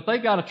purpose, but they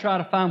got to try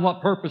to find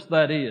what purpose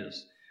that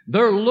is.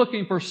 They're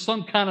looking for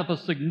some kind of a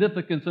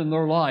significance in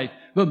their life.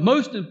 But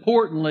most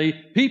importantly,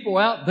 people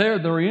out there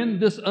that are in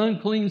this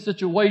unclean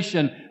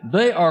situation,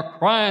 they are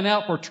crying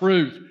out for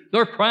truth.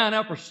 They're crying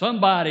out for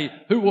somebody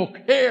who will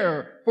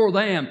care for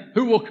them,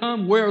 who will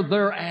come where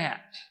they're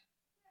at.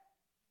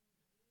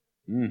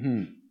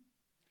 You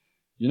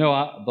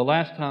know, the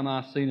last time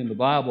I seen in the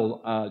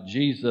Bible,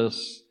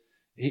 Jesus,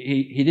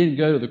 he didn't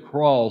go to the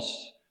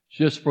cross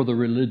just for the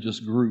religious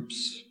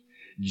groups.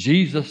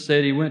 Jesus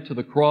said He went to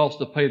the cross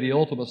to pay the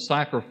ultimate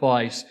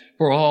sacrifice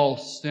for all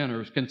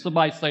sinners. Can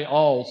somebody say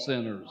all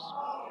sinners?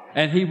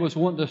 And He was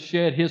wanting to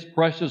shed His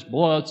precious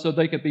blood so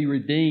they could be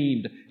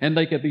redeemed and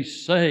they could be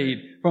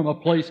saved from a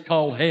place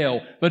called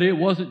hell. But it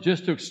wasn't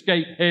just to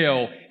escape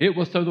hell. It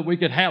was so that we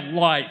could have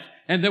life,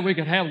 and that we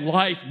could have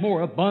life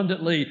more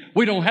abundantly.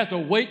 We don't have to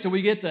wait till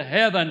we get to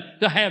heaven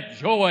to have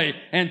joy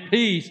and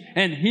peace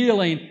and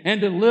healing and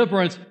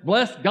deliverance.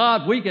 Bless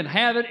God, we can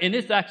have it, and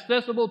it's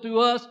accessible to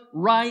us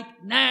right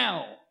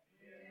now.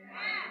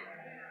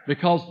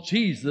 Because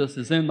Jesus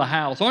is in the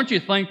house. Aren't you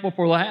thankful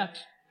for that?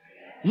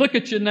 Look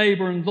at your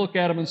neighbor and look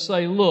at him and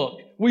say, look,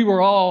 we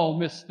were all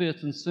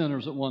misfits and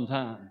sinners at one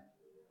time.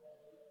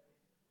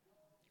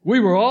 We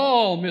were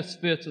all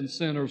misfits and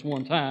sinners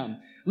one time.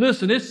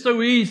 Listen, it's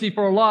so easy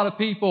for a lot of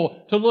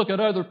people to look at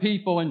other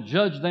people and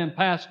judge them,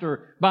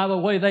 Pastor, by the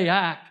way they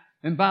act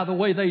and by the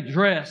way they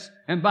dress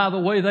and by the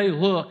way they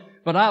look.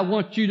 But I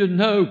want you to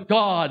know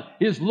God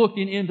is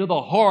looking into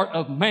the heart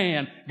of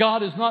man.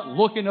 God is not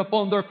looking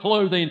upon their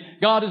clothing.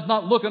 God is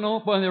not looking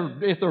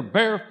upon if they're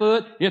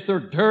barefoot, if they're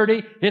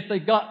dirty, if they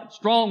got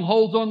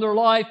strongholds on their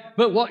life.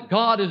 But what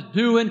God is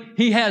doing,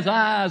 He has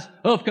eyes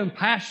of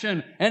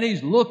compassion and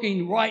He's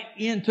looking right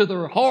into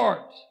their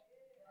heart.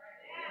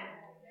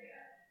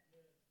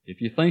 If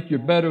you think you're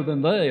better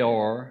than they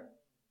are,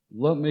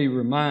 let me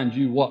remind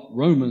you what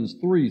Romans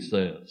 3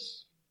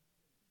 says.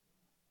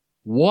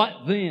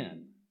 What then?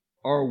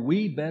 Are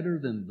we better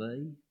than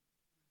they?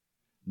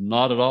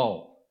 Not at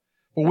all.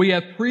 For we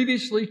have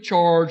previously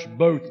charged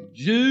both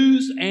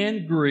Jews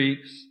and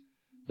Greeks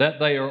that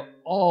they are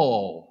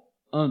all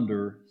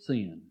under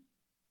sin.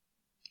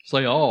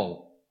 Say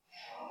all.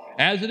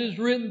 As it is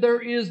written,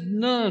 there is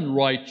none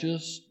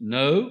righteous,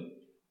 no,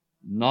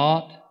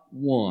 not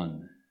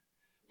one.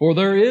 For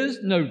there is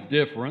no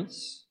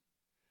difference,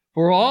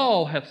 for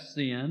all have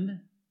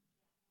sinned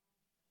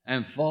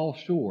and fall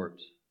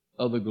short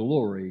of the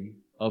glory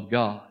of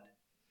God.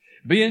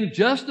 Being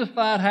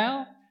justified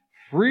how?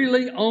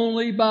 Freely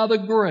only by the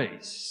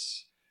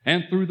grace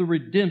and through the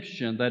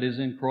redemption that is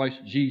in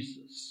Christ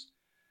Jesus.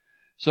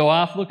 So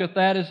I look at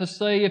that as to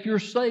say, if you're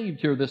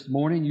saved here this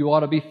morning, you ought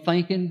to be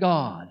thanking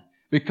God,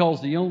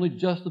 because the only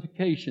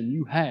justification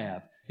you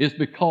have is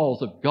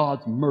because of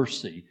God's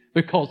mercy,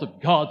 because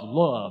of God's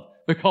love,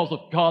 because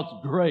of God's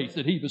grace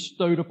that He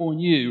bestowed upon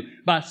you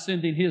by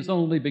sending His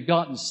only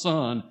begotten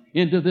Son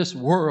into this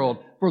world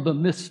for the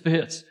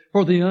misfits,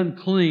 for the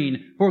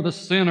unclean, for the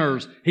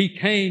sinners. He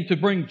came to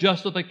bring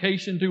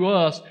justification to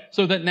us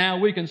so that now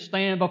we can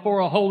stand before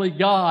a holy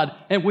God,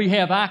 and we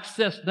have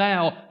access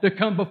now to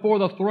come before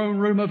the throne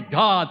room of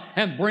God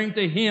and bring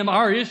to Him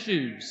our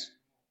issues.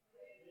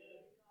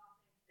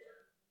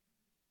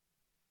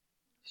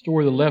 The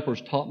story of the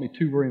lepers taught me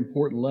two very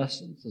important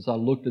lessons as I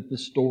looked at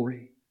this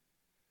story.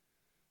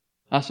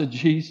 I said,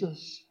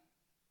 Jesus,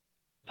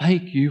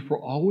 thank you for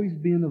always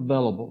being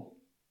available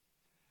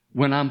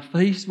when I'm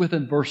faced with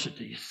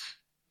adversities,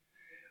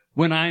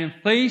 when I am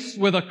faced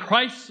with a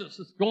crisis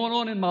that's going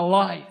on in my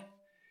life,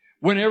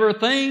 when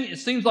it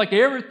seems like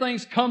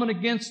everything's coming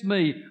against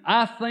me.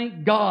 I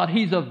thank God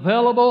He's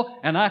available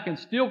and I can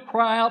still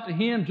cry out to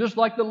Him just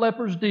like the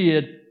lepers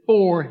did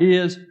for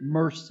His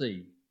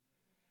mercy.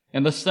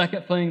 And the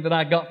second thing that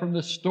I got from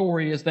this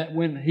story is that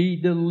when He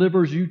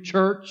delivers you,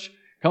 church,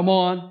 come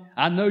on,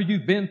 I know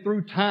you've been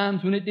through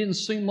times when it didn't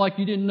seem like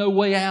you didn't know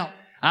way out.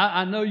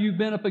 I know you've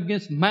been up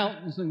against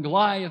mountains and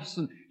Goliaths,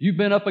 and you've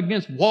been up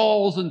against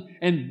walls,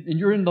 and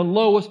you're in the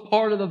lowest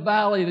part of the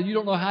valley that you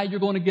don't know how you're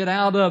going to get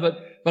out of it.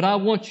 But I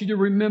want you to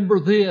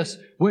remember this: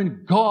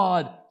 when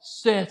God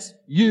sets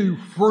you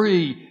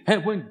free,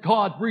 and when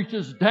God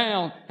reaches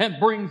down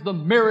and brings the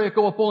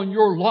miracle upon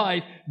your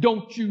life,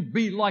 don't you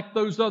be like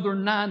those other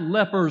 9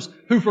 lepers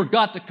who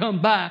forgot to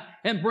come back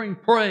and bring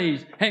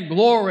praise and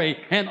glory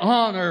and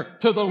honor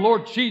to the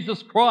Lord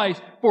Jesus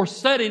Christ for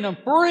setting them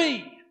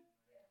free.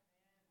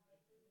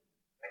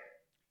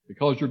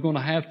 Because you're going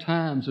to have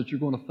times that you're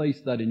going to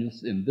face that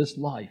in this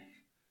life.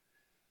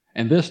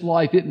 And this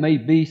life, it may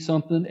be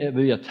something, it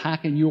may be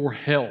attacking your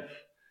health.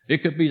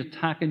 It could be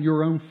attacking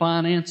your own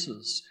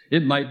finances.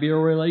 It might be a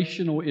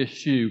relational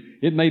issue.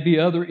 It may be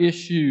other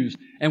issues.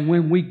 And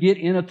when we get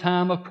in a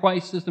time of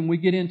crisis and we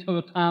get into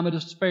a time of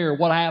despair,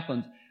 what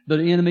happens?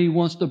 The enemy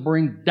wants to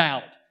bring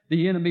doubt.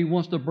 The enemy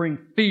wants to bring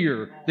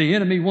fear. The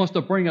enemy wants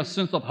to bring a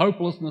sense of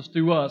hopelessness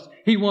to us.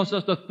 He wants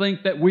us to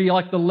think that we,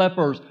 like the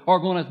lepers, are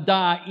going to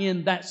die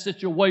in that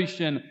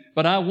situation.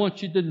 But I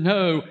want you to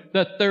know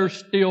that there's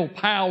still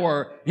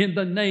power in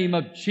the name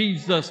of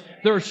Jesus.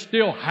 There's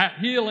still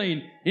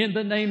healing in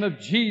the name of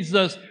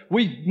Jesus.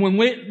 When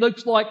it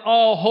looks like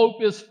all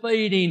hope is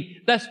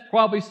fading, that's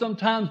probably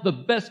sometimes the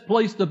best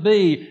place to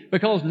be,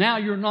 because now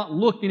you're not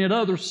looking at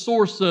other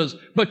sources,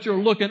 but you're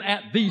looking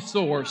at the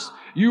source.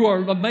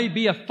 You may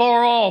be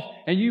afar off,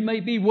 and you may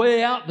be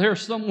way out there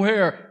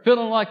somewhere,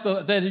 feeling like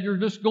that you're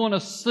just going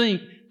to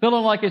sink,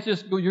 feeling like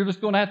you're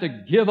just going to have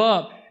to give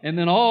up. And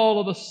then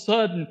all of a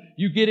sudden,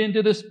 you get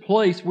into this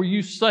place where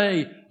you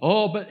say,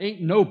 oh, but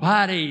ain't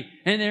nobody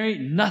and there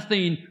ain't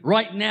nothing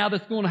right now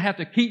that's going to have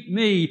to keep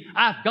me.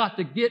 I've got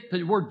to get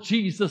to where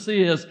Jesus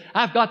is.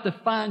 I've got to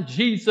find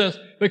Jesus,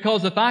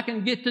 because if I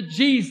can get to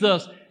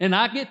Jesus and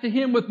I get to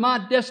Him with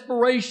my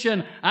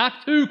desperation, I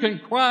too can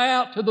cry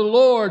out to the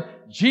Lord,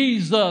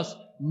 Jesus,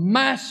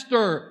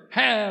 Master,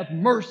 have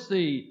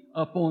mercy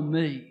upon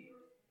me.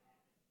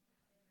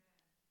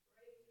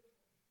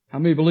 How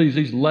many believes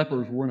these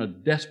lepers were in a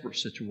desperate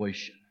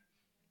situation?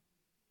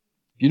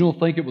 If you don't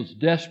think it was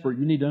desperate,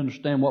 you need to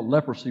understand what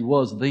leprosy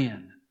was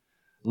then.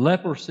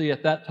 Leprosy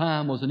at that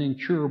time was an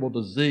incurable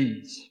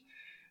disease.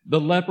 The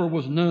leper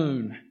was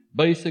known,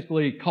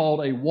 basically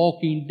called a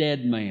walking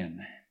dead man.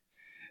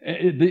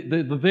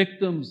 The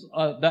victims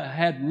that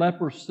had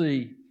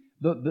leprosy,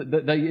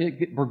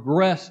 it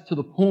progressed to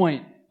the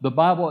point, the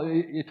Bible,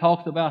 it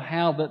talks about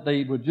how that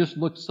they would just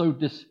look so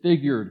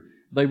disfigured.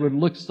 They would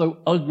look so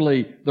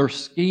ugly. Their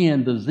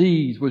skin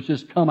disease would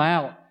just come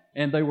out,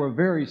 and they were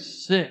very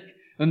sick.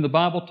 And the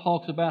Bible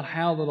talks about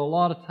how that a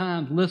lot of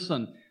times,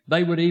 listen,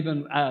 they would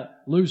even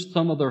lose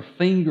some of their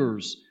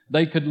fingers.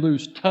 They could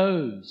lose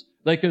toes.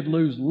 They could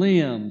lose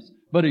limbs.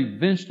 But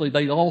eventually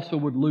they also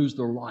would lose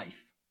their life.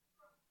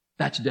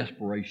 That's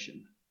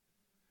desperation.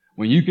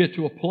 When you get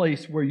to a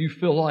place where you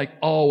feel like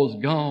all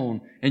is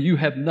gone and you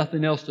have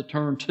nothing else to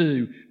turn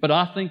to. But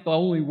I think the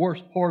only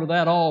worst part of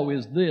that all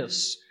is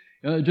this.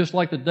 Just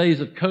like the days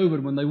of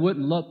COVID, when they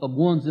wouldn't let the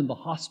ones in the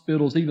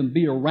hospitals even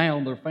be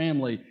around their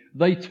family,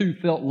 they too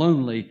felt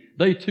lonely.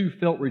 They too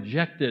felt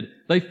rejected.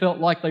 They felt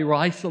like they were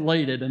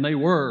isolated, and they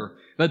were.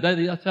 But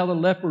that's how the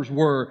lepers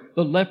were.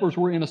 The lepers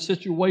were in a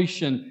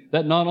situation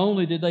that not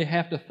only did they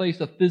have to face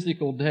a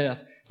physical death,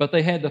 but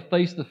they had to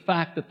face the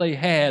fact that they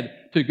had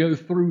to go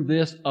through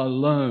this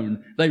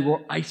alone. They were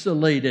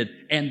isolated,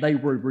 and they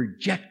were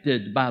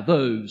rejected by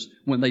those.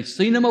 When they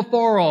seen them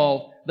afar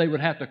off, they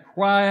would have to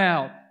cry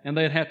out, and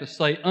they'd have to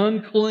say,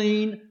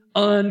 unclean,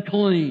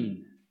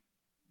 unclean.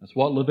 That's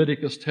what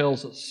Leviticus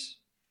tells us.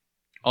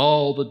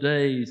 All the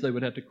days they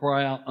would have to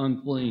cry out,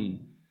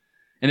 unclean.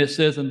 And it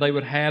says, and they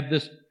would have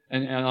this,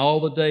 and all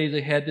the days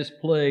they had this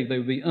plague, they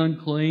would be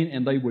unclean,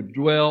 and they would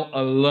dwell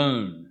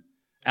alone.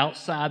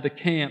 Outside the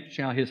camp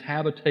shall his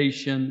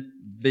habitation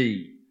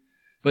be.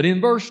 But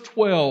in verse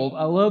 12,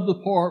 I love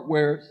the part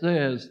where it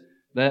says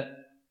that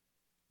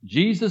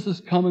Jesus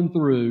is coming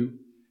through,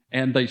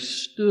 and they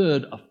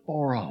stood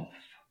afar off,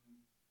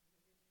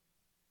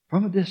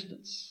 from a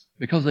distance,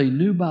 because they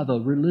knew by the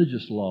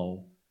religious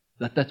law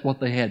that that's what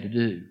they had to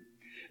do.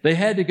 They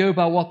had to go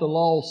by what the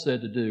law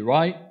said to do,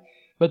 right?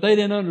 But they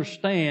didn't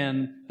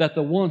understand that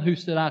the one who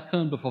said, I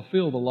come to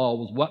fulfill the law,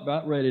 was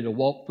about ready to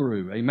walk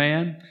through.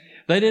 Amen?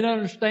 They didn't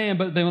understand,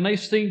 but then when they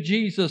seen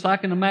Jesus, I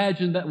can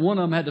imagine that one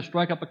of them had to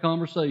strike up a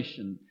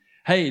conversation.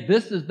 Hey,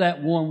 this is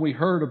that one we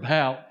heard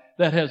about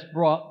that has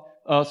brought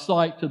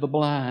sight to the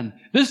blind.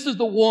 This is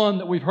the one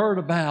that we've heard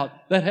about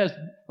that has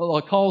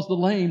caused the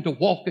lame to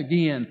walk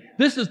again.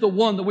 This is the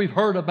one that we've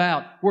heard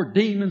about where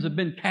demons have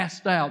been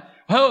cast out.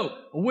 Oh,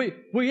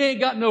 we ain't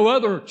got no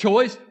other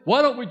choice.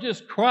 Why don't we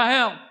just cry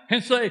out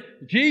and say,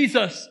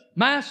 Jesus,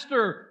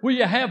 Master, will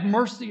you have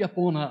mercy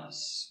upon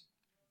us?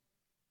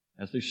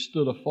 As they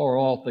stood afar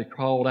off, they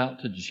called out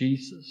to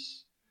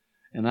Jesus.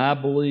 And I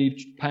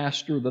believe,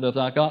 Pastor, that as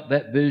I got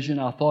that vision,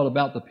 I thought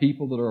about the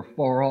people that are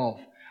far off.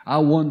 I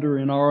wonder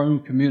in our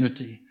own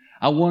community.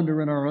 I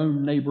wonder in our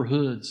own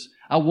neighborhoods.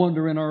 I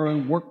wonder in our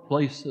own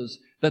workplaces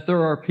that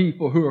there are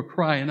people who are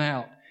crying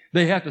out.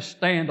 They have to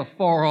stand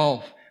afar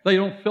off. They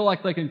don't feel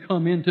like they can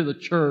come into the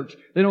church.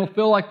 They don't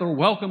feel like they're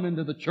welcome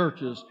into the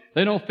churches.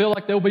 They don't feel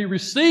like they'll be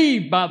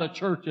received by the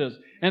churches.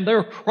 And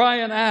they're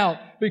crying out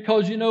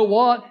because you know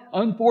what?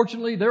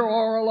 Unfortunately, there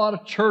are a lot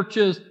of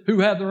churches who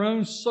have their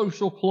own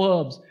social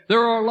clubs.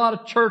 There are a lot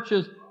of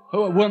churches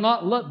who will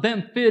not let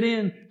them fit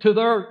in to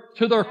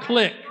their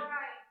clique.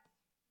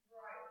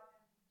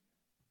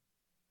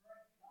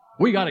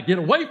 We got to get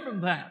away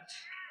from that.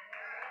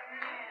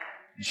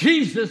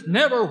 Jesus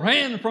never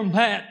ran from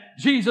that.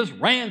 Jesus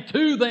ran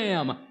to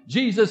them.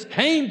 Jesus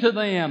came to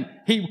them.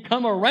 He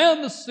come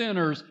around the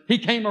sinners. He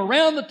came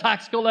around the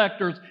tax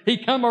collectors.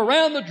 He come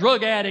around the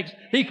drug addicts.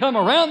 He come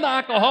around the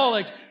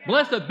alcoholics.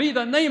 Blessed be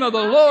the name of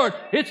the Lord.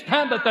 It's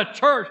time that the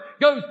church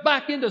goes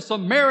back into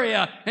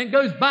Samaria and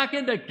goes back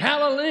into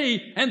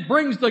Galilee and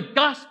brings the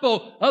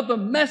gospel of the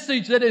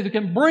message that it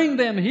can bring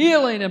them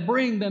healing and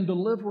bring them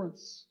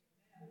deliverance.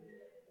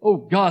 Oh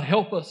God,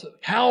 help us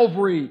at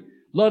Calvary.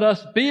 Let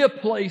us be a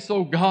place,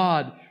 oh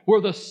God,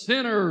 where the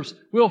sinners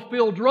will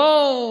feel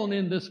drawn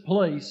in this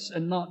place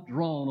and not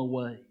drawn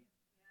away.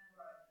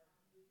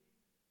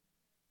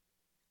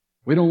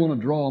 We don't want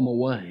to draw them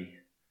away.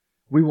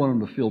 We want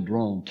them to feel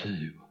drawn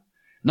too.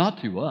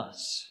 Not to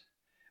us,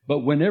 but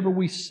whenever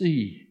we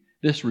see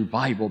this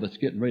revival that's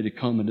getting ready to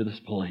come into this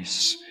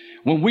place,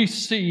 when we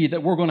see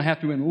that we're going to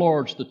have to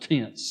enlarge the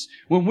tents,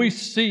 when we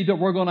see that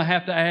we're going to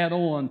have to add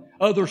on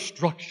other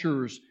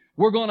structures,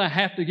 we're going to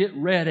have to get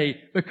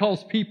ready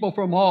because people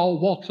from all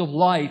walks of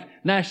life,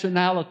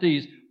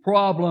 nationalities,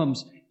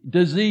 problems,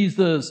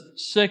 diseases,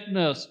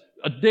 sickness,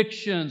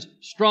 addictions,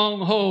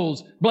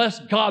 strongholds. Bless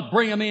God,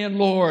 bring them in,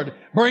 Lord.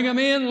 Bring them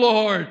in,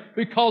 Lord,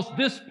 because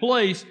this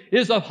place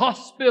is a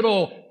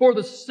hospital for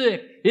the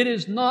sick. It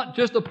is not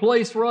just a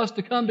place for us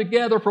to come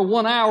together for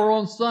 1 hour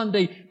on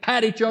Sunday,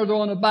 pat each other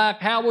on the back.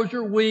 How was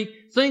your week?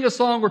 Sing a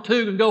song or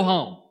two and go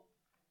home.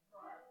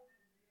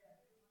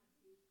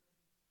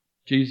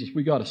 Jesus,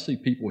 we got to see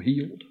people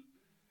healed.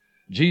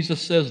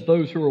 Jesus says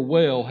those who are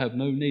well have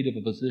no need of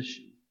a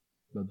physician,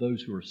 but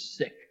those who are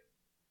sick.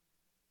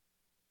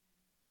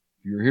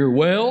 If you're here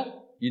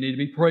well, you need to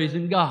be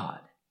praising God.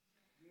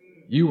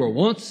 You were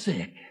once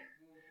sick,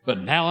 but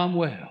now I'm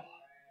well.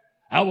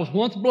 I was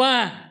once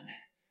blind,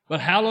 but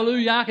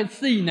hallelujah, I can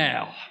see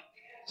now.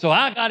 So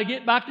I got to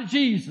get back to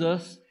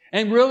Jesus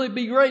and really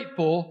be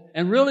grateful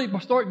and really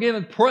start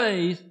giving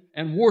praise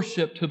and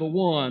worship to the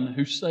one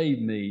who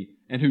saved me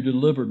and who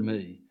delivered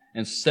me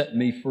and set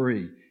me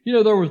free. You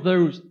know, there was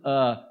those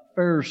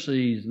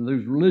Pharisees and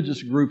those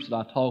religious groups that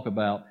I talk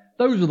about.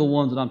 Those are the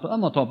ones that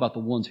I'm not talking about the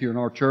ones here in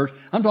our church.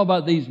 I'm talking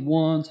about these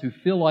ones who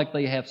feel like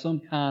they have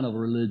some kind of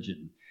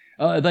religion.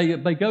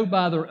 They go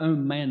by their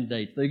own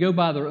mandates. They go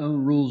by their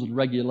own rules and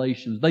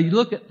regulations. They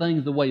look at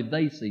things the way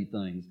they see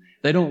things.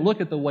 They don't look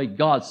at the way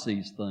God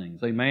sees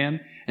things. Amen?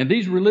 And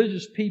these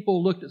religious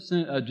people looked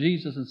at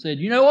Jesus and said,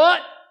 you know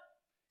what?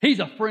 He's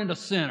a friend of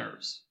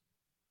sinners.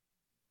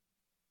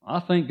 I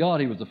thank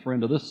God he was a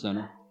friend of this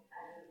sinner.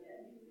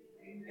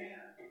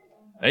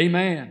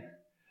 Amen.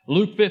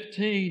 Luke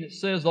 15, it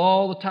says,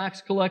 all the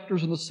tax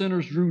collectors and the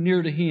sinners drew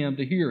near to him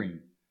to hear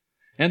him.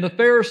 And the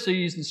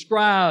Pharisees and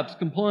scribes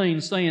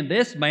complained, saying,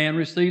 this man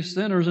receives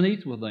sinners and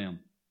eats with them.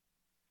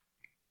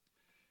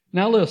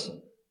 Now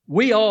listen,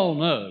 we all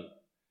know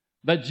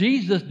that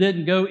Jesus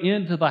didn't go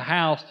into the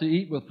house to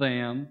eat with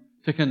them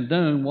to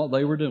condone what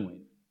they were doing.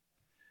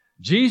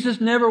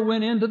 Jesus never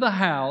went into the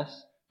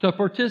house to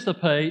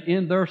participate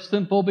in their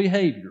sinful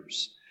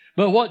behaviors.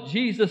 But what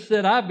Jesus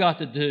said I've got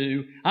to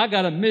do, I've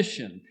got a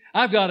mission.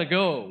 I've got to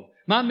go.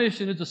 My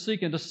mission is to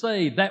seek and to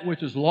save that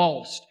which is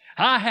lost.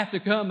 I have to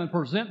come and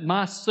present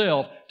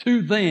myself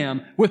to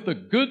them with the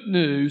good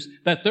news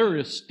that there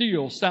is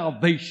still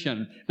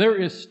salvation. There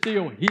is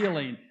still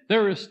healing.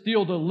 There is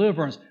still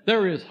deliverance.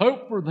 There is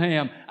hope for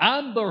them.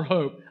 I'm their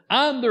hope.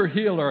 I'm their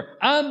healer.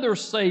 I'm their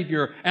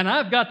Savior. And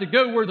I've got to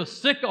go where the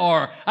sick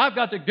are. I've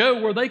got to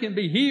go where they can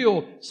be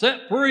healed,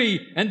 set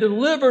free, and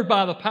delivered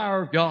by the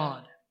power of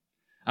God.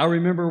 I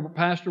remember,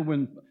 Pastor,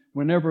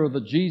 whenever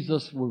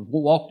Jesus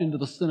walked into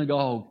the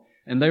synagogue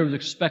and they was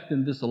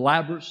expecting this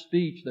elaborate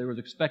speech, they was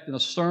expecting a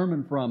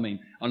sermon from him,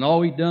 and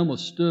all he done was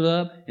stood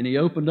up and he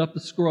opened up the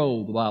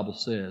scroll, the Bible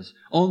says,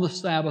 on the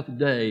Sabbath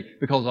day,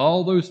 because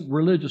all those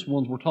religious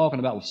ones were talking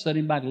about was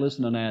sitting back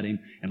listening at him,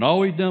 and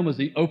all he done was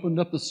he opened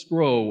up the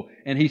scroll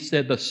and he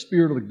said, the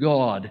Spirit of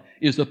God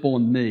is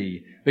upon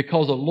me,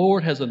 because the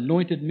Lord has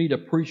anointed me to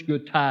preach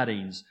good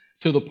tidings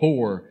to the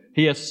poor.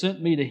 He has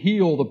sent me to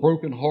heal the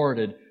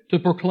brokenhearted, to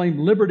proclaim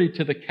liberty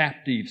to the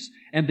captives,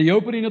 and the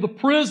opening of the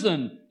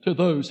prison to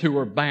those who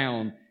are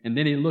bound. And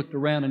then he looked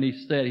around and he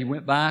said, he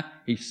went back,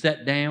 he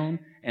sat down,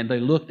 and they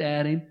looked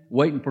at him,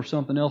 waiting for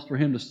something else for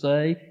him to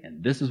say.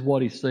 And this is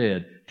what he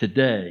said: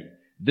 today,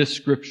 this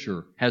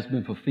scripture has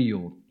been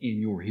fulfilled in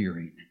your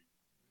hearing.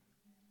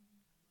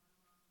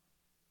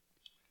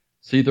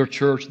 See, their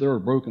church, there are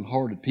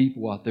broken-hearted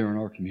people out there in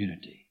our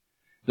community.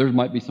 There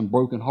might be some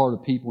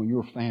broken-hearted people in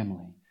your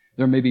family.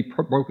 There may be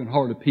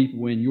broken-hearted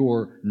people in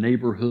your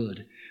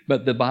neighborhood.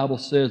 But the Bible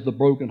says the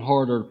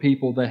broken-hearted are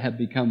people that have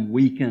become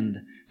weakened.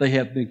 They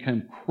have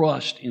become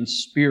crushed in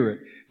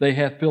spirit. They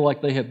feel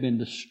like they have been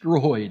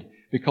destroyed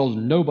because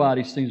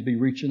nobody seems to be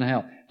reaching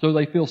out. So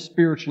they feel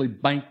spiritually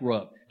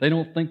bankrupt. They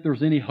don't think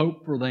there's any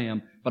hope for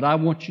them. But I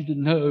want you to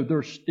know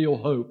there's still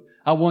hope.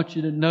 I want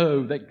you to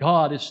know that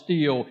God is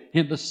still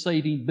in the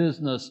saving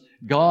business.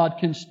 God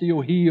can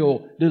still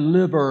heal,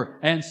 deliver,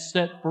 and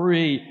set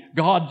free.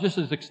 God just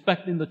is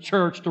expecting the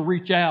church to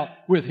reach out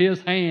with His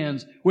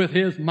hands, with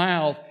His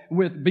mouth,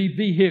 be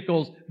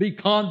vehicles, be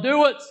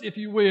conduits, if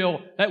you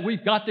will, that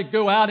we've got to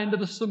go out into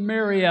the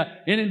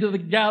Samaria and into the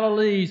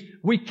Galilees.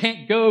 We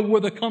can't go where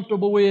the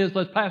comfortable is,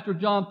 as Pastor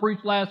John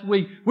preached last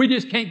week. We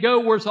just can't go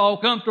where it's all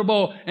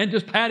comfortable and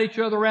just pat each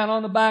other around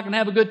on the back and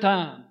have a good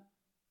time.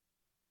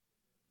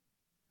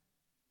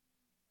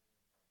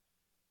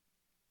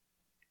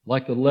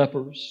 Like the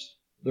lepers,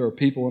 there are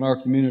people in our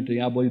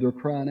community, I believe they're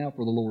crying out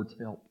for the Lord's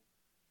help.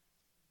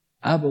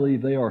 I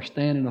believe they are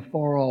standing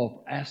afar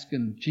off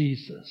asking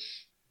Jesus,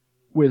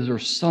 is there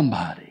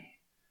somebody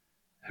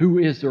who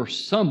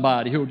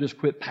will just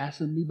quit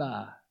passing me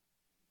by?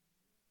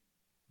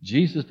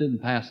 Jesus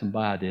didn't pass them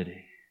by, did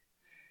He?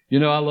 You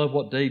know, I love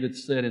what David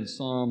said in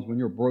Psalms when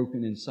you're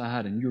broken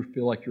inside and you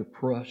feel like you're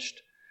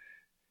crushed.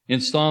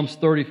 In Psalms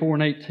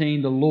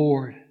 34:18, the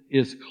Lord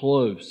is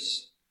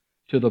close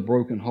to the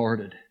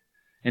brokenhearted,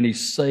 and He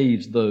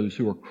saves those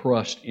who are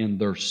crushed in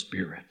their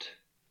spirit.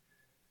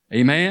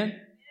 Amen?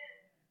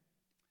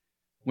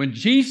 When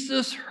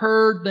Jesus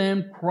heard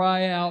them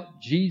cry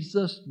out,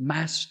 Jesus,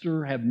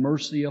 Master, have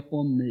mercy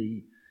upon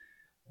me.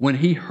 When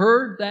He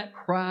heard that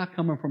cry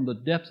coming from the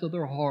depths of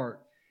their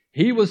heart,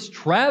 He was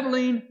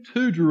traveling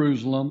to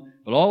Jerusalem,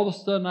 but all of a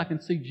sudden I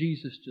can see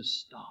Jesus just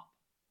stop.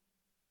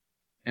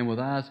 And with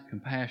eyes of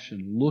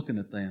compassion, looking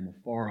at them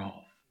afar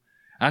off.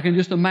 I can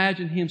just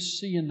imagine Him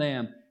seeing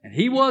them. And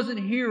He wasn't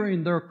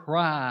hearing their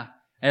cry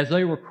as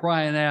they were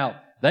crying out.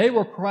 They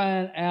were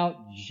crying out,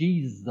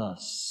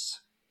 Jesus.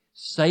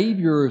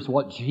 Savior is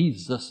what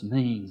Jesus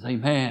means.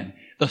 Amen.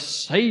 The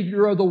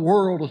Savior of the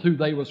world is who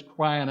they was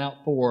crying out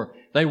for.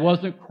 They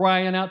wasn't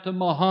crying out to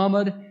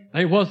Muhammad.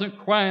 They wasn't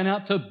crying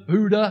out to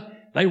Buddha.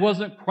 They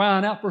wasn't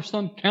crying out for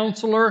some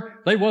counselor.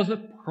 They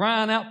wasn't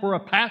crying out for a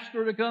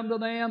pastor to come to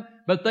them.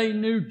 But they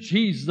knew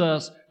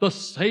Jesus, the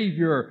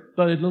Savior,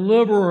 the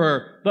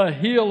Deliverer, the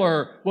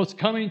Healer was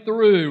coming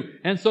through.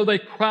 And so they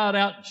cried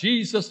out,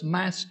 Jesus,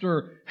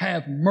 Master,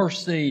 have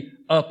mercy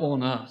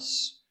upon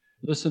us.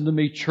 Listen to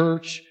me,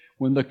 church.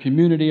 When the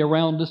community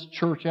around this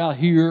church out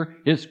here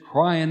is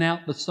crying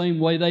out the same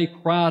way they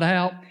cried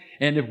out,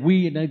 and if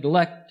we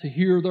neglect to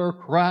hear their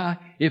cry,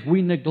 if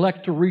we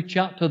neglect to reach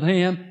out to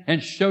them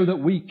and show that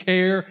we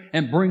care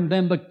and bring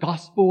them the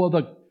gospel of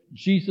the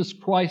Jesus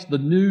Christ, the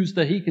news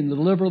that He can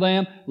deliver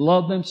them,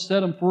 love them,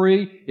 set them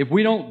free, if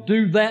we don't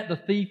do that, the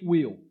thief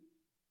will.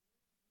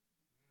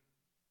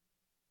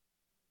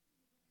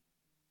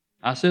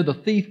 I said the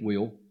thief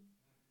will,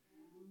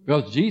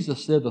 because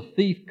Jesus said the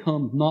thief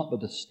comes not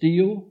but to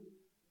steal,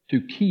 to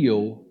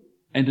kill,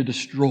 and to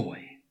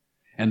destroy.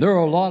 And there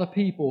are a lot of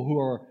people who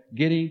are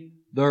getting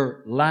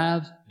their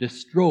lives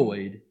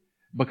destroyed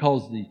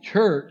because the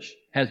church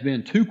has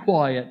been too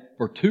quiet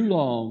for too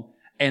long,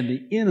 and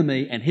the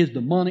enemy and his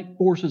demonic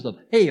forces of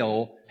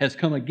hell has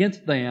come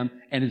against them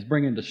and is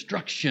bringing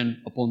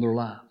destruction upon their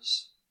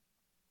lives.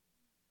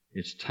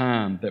 It's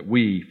time that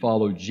we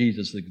follow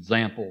Jesus'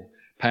 example.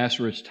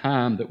 Pastor, it's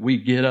time that we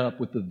get up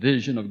with the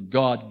vision of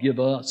God give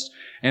us,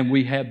 and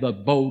we have the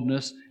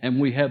boldness, and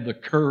we have the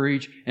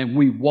courage, and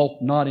we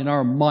walk not in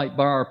our might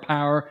by our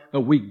power,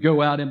 but we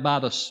go out and by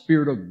the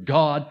Spirit of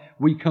God.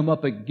 We come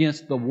up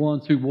against the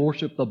ones who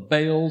worship the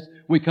Baals.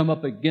 We come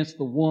up against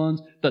the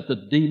ones that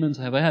the demons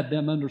have had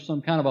them under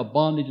some kind of a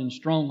bondage and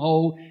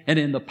stronghold, and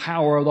in the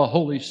power of the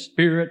Holy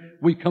Spirit,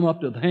 we come up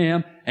to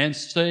them and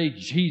say,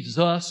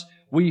 Jesus,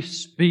 we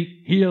speak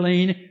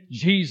healing.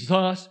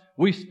 Jesus,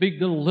 we speak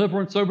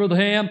deliverance over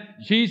them.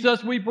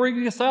 Jesus, we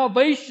bring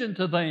salvation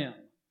to them.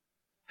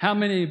 How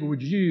many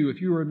would you, if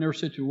you were in their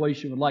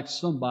situation, would like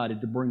somebody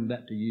to bring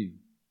that to you?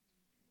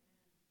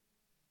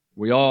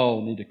 We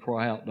all need to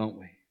cry out, don't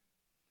we?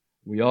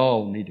 We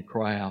all need to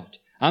cry out.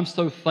 I'm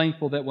so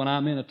thankful that when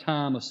I'm in a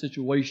time, a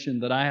situation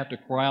that I have to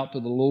cry out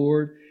to the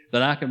Lord,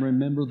 that I can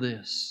remember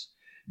this.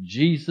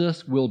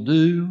 Jesus will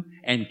do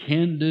and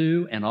can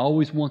do and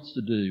always wants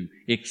to do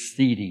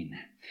exceeding.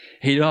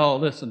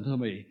 Listen to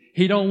me.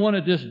 He don't want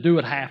to just do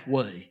it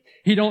halfway.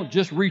 He don't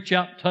just reach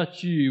out and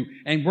touch you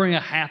and bring a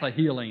half a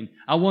healing.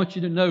 I want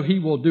you to know He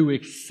will do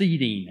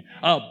exceeding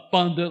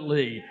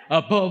abundantly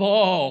above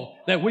all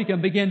that we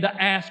can begin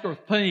to ask or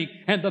think.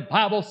 And the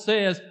Bible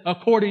says,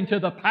 according to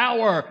the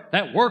power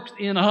that works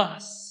in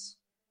us.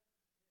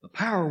 The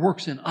power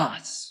works in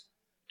us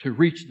to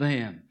reach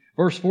them.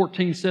 Verse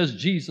 14 says,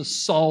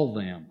 Jesus saw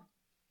them.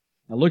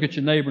 Now look at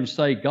your neighbor and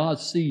say, God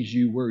sees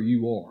you where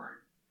you are.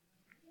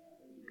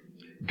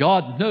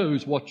 God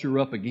knows what you're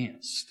up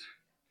against.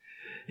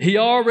 He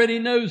already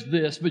knows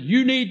this, but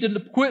you need to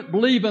quit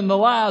believing the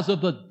lies of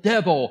the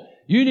devil.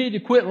 You need to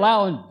quit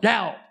allowing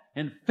doubt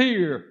and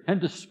fear and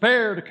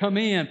despair to come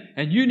in,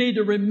 and you need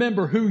to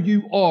remember who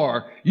you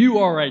are. You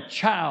are a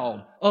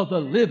child of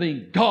the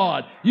living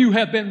God. You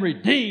have been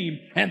redeemed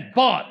and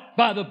bought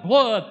by the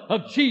blood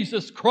of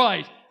Jesus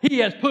Christ. He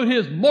has put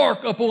His mark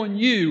upon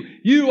you.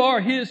 You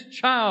are His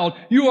child.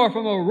 You are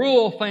from a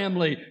royal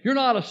family. You're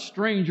not a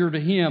stranger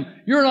to Him.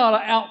 You're not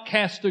an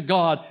outcast to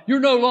God. You're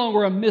no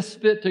longer a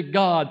misfit to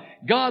God.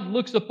 God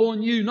looks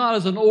upon you not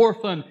as an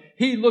orphan.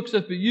 He looks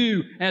at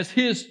you as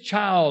His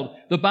child.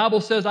 The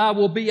Bible says, I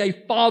will be a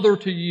father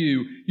to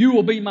you. You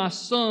will be my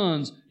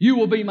sons. You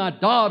will be my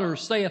daughters,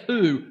 saith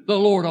who? The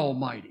Lord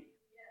Almighty.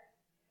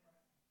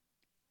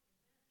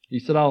 He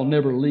said, I'll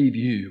never leave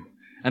you.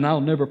 And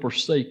I'll never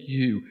forsake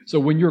you. So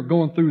when you're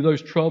going through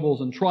those troubles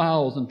and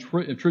trials and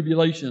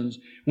tribulations,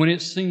 when it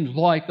seems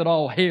like that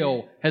all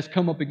hell has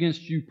come up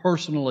against you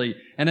personally,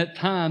 and at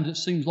times it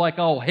seems like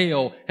all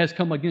hell has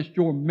come against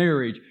your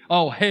marriage,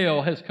 all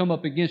hell has come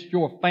up against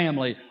your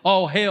family,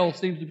 all hell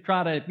seems to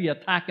try to be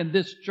attacking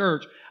this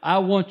church, I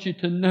want you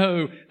to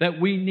know that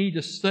we need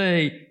to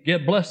say,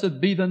 blessed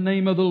be the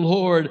name of the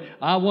Lord.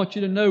 I want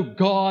you to know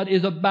God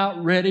is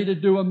about ready to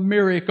do a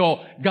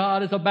miracle.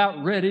 God is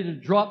about ready to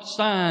drop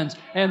signs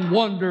and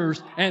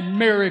wonders and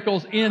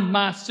miracles in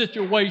my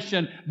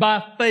situation.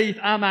 By faith,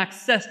 I'm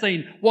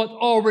accessing what's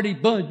already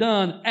been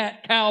done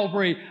at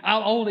Calvary.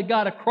 I've only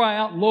got to cry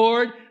out,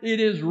 Lord, it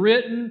is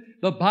written.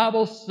 The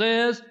Bible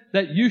says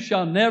that you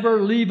shall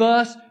never leave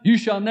us. You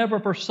shall never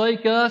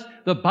forsake us.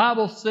 The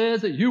Bible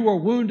says that you were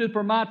wounded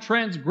for my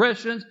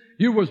transgressions.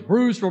 You was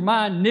bruised for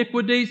my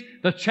iniquities.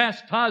 The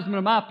chastisement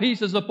of my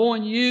peace is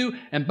upon you.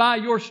 And by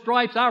your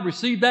stripes I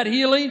received that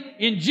healing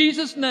in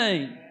Jesus'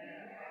 name.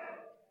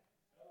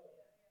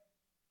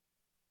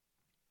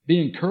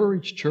 Be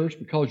encouraged, church,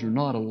 because you're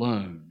not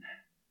alone.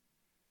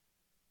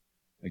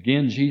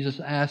 Again, Jesus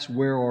asked,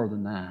 where are the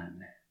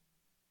 9?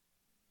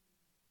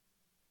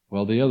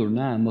 Well, the other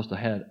 9 must have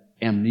had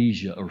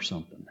amnesia or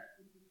something.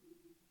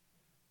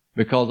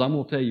 Because I'm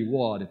going to tell you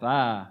what, if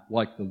I,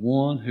 like the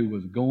one who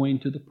was going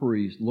to the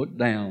priest, looked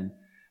down,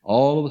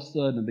 all of a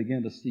sudden I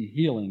began to see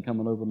healing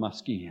coming over my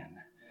skin.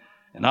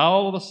 And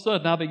all of a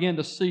sudden I began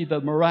to see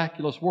the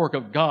miraculous work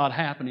of God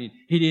happening.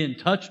 He didn't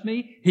touch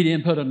me. He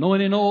didn't put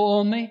anointing oil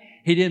on me.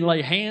 He didn't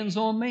lay hands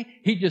on me.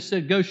 He just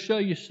said, go show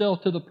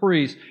yourself to the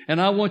priest. And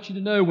I want you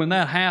to know when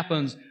that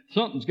happens,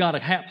 something's got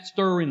to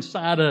stir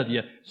inside of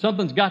you.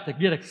 Something's got to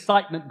get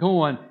excitement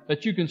going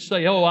that you can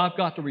say, oh, I've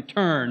got to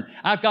return.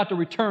 I've got to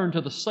return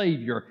to the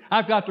Savior.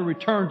 I've got to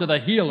return to the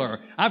healer.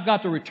 I've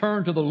got to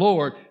return to the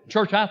Lord.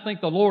 Church, I think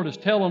the Lord is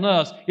telling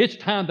us it's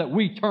time that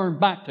we turn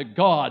back to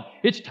God.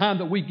 It's time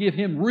that we give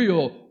Him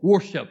real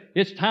worship.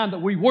 It's time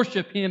that we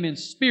worship Him in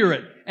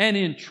spirit and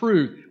in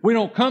truth. We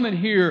don't come in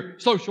here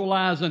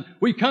socializing.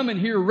 We come in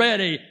here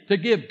ready to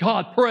give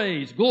God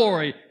praise,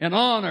 glory, and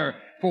honor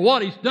for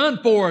what He's done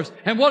for us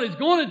and what He's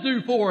going to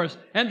do for us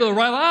and the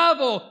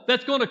revival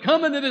that's going to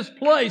come into this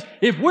place.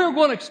 If we're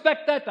going to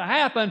expect that to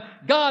happen,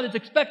 God is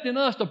expecting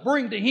us to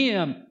bring to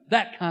Him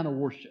that kind of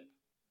worship.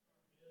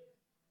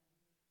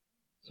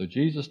 So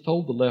Jesus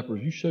told the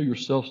lepers, you show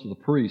yourselves to the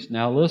priest.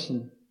 Now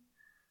listen.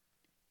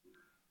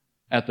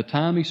 At the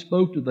time He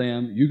spoke to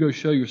them, you go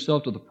show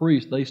yourself to the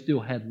priest, they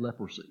still had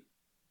leprosy.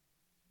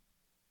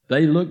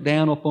 They looked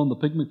down upon the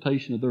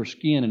pigmentation of their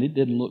skin and it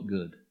didn't look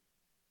good.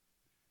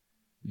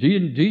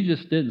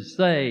 Jesus didn't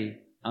say,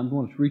 I'm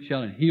going to reach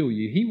out and heal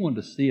you. He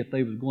wanted to see if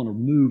they was going to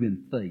move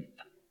in faith.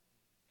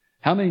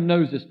 How many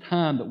knows it's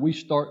time that we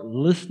start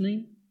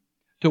listening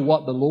to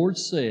what the Lord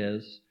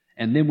says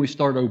and then we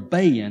start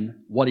obeying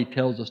what He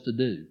tells us to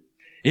do?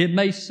 It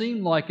may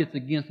seem like it's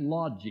against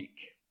logic.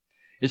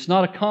 It's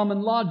not a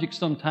common logic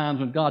sometimes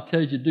when God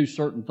tells you to do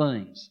certain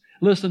things.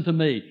 Listen to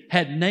me.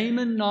 Had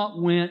Naaman not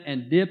went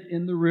and dipped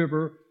in the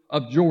river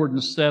of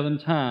Jordan 7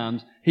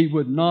 times, he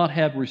would not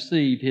have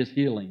received his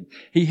healing.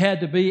 He had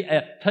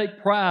to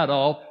take pride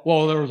off,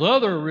 well, there's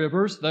other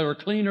rivers that are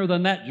cleaner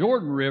than that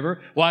Jordan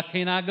River. Why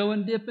can't I go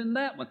and dip in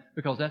that one?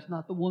 Because that's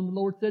not the one the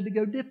Lord said to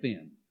go dip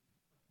in.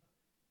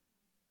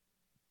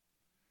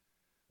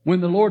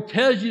 When the Lord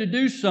tells you to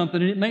do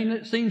something, it may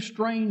not seem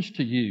strange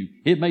to you.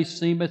 It may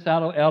seem it's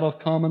out of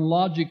common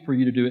logic for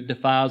you to do it. It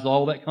defies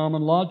all that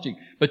common logic.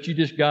 But you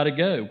just got to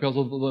go because the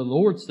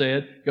Lord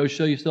said, go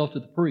show yourself to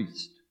the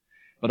priest.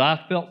 But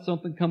I felt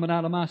something coming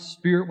out of my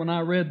spirit when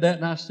I read that,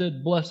 and I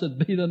said, blessed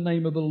be the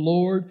name of the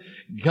Lord.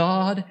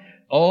 God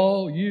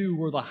Oh, you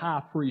were the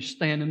high priest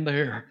standing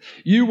there.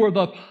 You were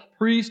the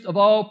priest of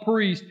all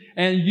priests,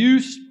 and you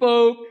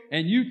spoke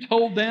and you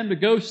told them to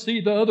go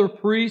see the other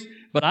priests.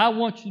 But I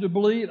want you to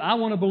believe, I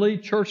want to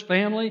believe, church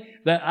family,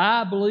 that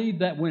I believe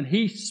that when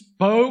He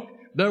spoke,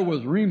 there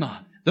was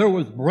rhema, there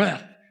was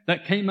breath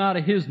that came out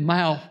of His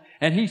mouth.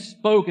 And He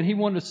spoke, and He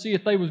wanted to see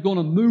if they was going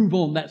to move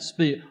on that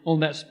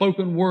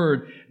spoken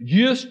word.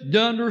 Just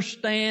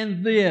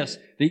understand this.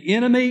 The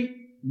enemy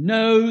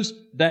knows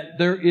that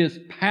there is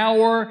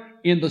power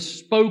in the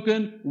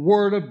spoken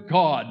word of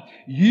God.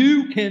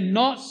 You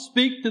cannot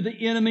speak to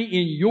the enemy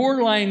in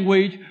your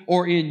language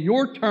or in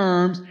your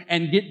terms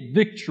and get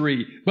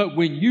victory. But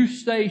when you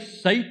say,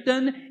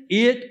 Satan,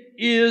 it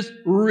is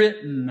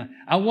written.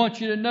 I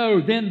want you to know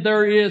then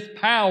there is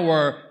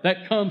power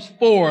that comes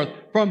forth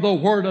from the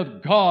Word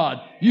of God.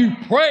 You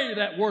pray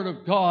that Word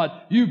of God.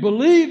 You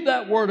believe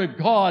that Word of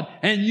God.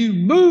 And you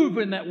move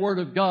in that Word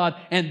of God.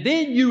 And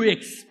then you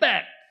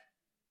expect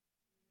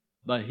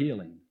the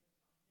healing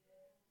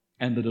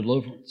and the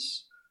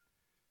deliverance.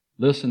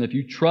 Listen, if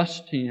you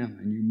trust Him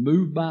and you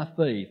move by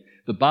faith,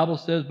 the Bible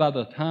says by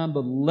the time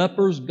the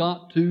lepers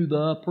got to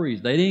the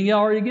priest, they didn't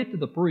already get to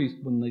the priest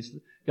when they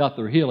got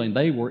their healing.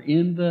 They were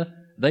in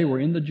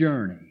the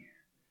journey.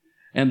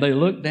 And they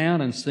looked down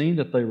and seen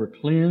that they were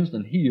cleansed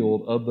and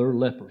healed of their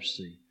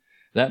leprosy.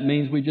 That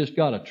means we just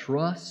got to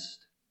trust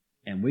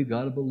and we've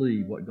got to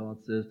believe what God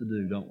says to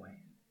do, don't we?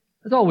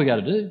 That's all we got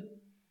to do.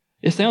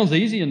 It sounds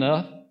easy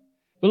enough.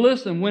 But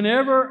listen,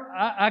 whenever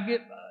I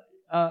get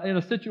in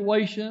a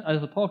situation,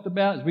 as I talked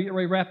about, as we get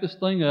ready to wrap this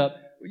thing up,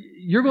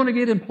 you're going to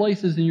get in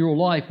places in your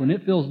life when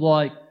it feels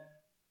like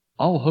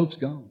all hope's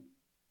gone.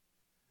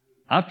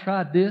 I've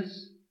tried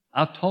this.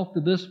 I've talked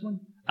to this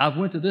one. I've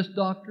went to this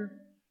doctor.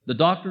 The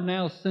doctor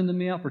now is sending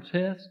me out for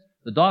tests.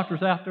 The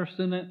doctor's out there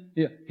sending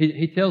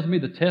he tells me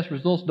the test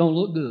results don't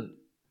look good.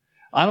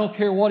 I don't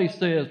care what he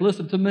says.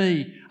 Listen to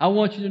me. I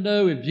want you to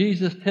know if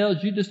Jesus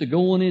tells you just to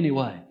go on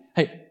anyway.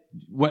 Hey,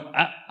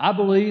 I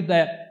believe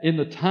that in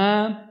the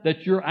time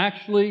that you're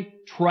actually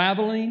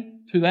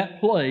traveling to that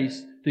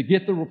place to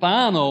get the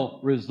final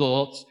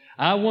results,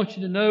 I want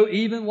you to know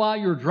even while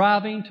you're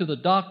driving to the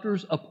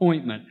doctor's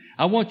appointment,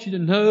 I want you to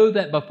know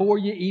that before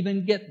you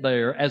even get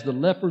there, as the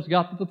lepers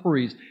got to the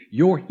priest,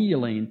 your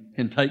healing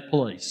can take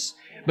place.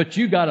 But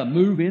you got to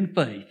move in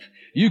faith.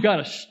 You got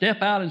to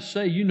step out and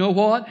say, you know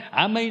what?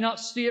 I may not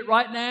see it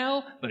right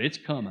now, but it's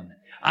coming.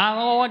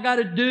 All I got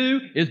to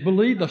do is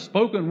believe the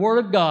spoken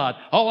word of God.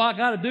 All I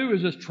got to do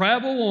is just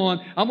travel on.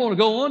 I'm going to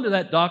go on to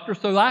that doctor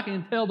so I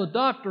can tell the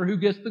doctor who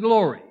gets the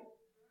glory.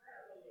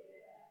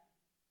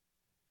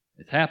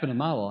 It's happened in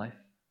my life.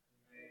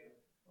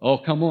 Oh,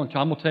 come on,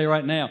 I'm going to tell you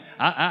right now.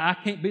 I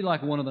can't be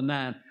like one of the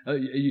nine.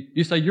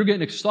 You say, you're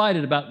getting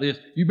excited about this.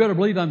 You better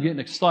believe I'm getting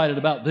excited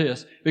about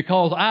this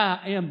because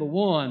I am the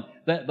one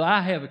that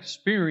I have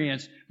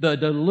experienced the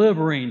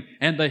delivering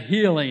and the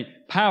healing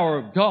power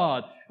of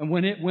God. And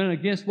when it went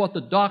against what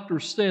the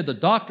doctors said, the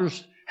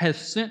doctors has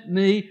sent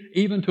me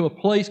even to a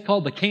place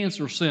called the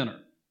cancer center.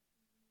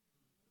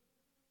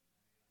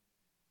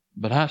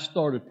 But I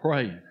started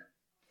praying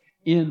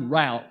en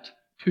route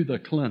to the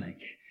clinic.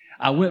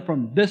 I went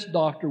from this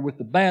doctor with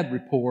the bad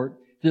report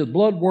to the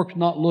blood work's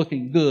not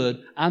looking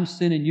good. I'm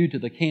sending you to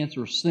the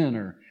cancer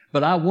center.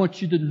 But I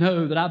want you to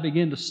know that I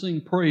began to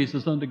sing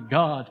praises unto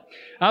God.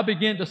 I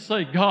began to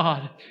say,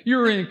 God,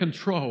 you're in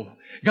control.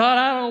 God,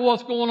 I don't know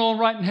what's going on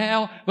right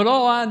now, but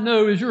all I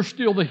know is you're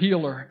still the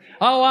healer.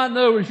 All I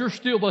know is you're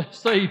still the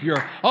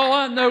Savior. All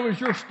I know is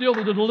you're still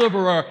the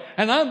deliverer.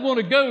 And I'm going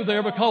to go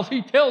there because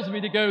He tells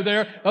me to go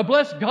there. But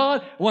bless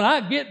God, when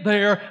I get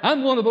there,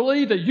 I'm going to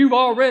believe that you've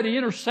already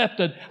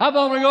intercepted. I'm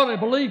only going to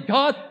believe,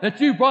 God, that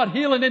you brought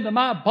healing into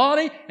my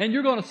body and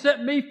you're going to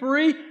set me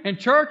free. And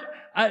church,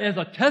 as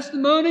a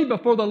testimony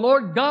before the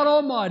Lord God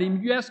Almighty,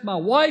 if you ask my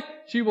wife,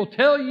 she will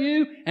tell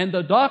you, and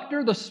the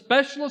doctor, the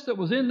specialist that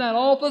was in that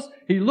office,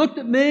 he looked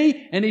at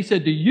me and he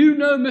said, do you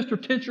know,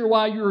 Mr. Tincher,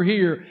 why you're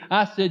here?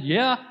 I said,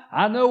 yeah,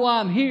 I know why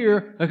I'm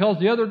here because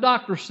the other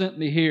doctor sent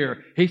me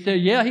here. He said,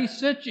 yeah, he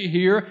sent you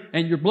here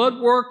and your blood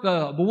work,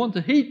 the ones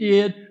that he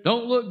did,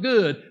 don't look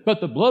good.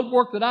 But the blood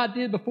work that I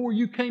did before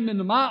you came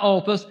into my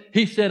office,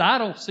 he said, I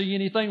don't see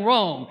anything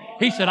wrong.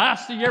 He said, I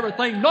see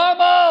everything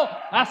normal.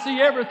 I see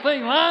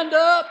everything lined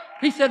up.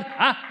 He said,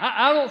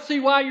 I don't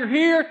see why you're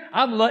here.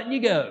 I'm letting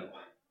you go.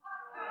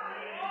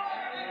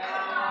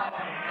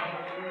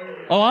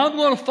 Oh, I'm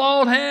going to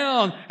fall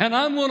down and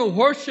I'm going to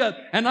worship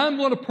and I'm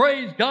going to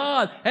praise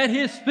God at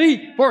His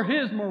feet for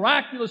His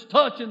miraculous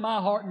touch in my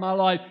heart and my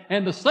life.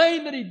 And the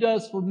same that He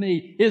does for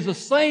me is the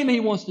same He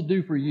wants to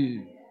do for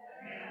you.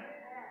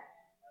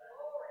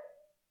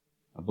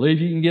 I believe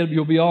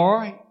you'll be all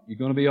right. You're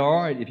going to be all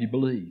right if you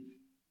believe.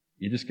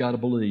 You just got to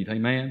believe.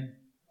 Amen.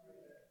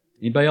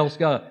 Anybody else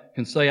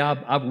can say,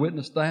 I've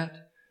witnessed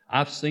that.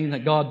 I've seen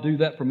that God do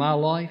that for my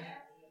life.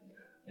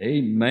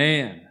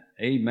 Amen.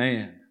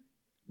 Amen.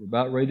 We're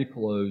about ready to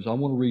close. I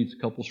want to read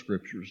a couple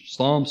scriptures.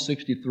 Psalm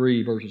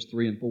 63, verses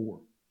 3 and 4.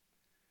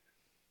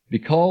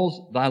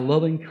 Because thy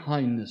loving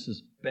kindness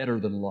is better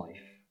than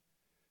life,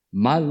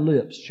 my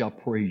lips shall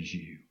praise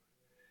you.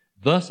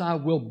 Thus I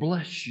will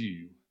bless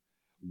you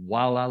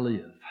while I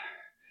live.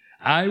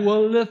 I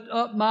will lift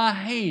up my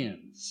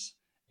hands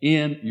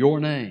in your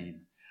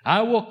name.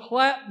 I will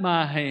clap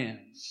my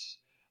hands.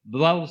 The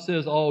Bible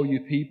says, all you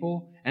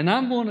people, and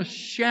I'm going to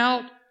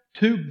shout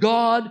to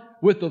God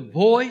with the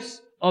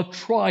voice of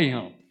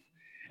triumph.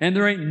 And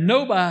there ain't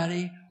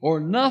nobody or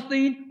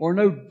nothing or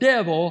no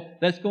devil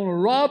that's going to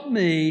rob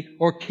me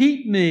or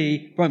keep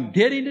me from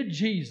getting to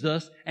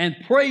Jesus and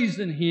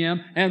praising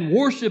Him and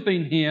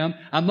worshiping Him.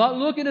 I'm not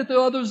looking at the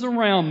others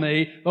around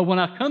me, but when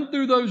I come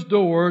through those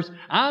doors,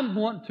 I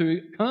want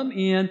to come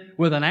in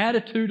with an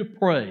attitude of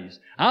praise.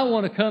 I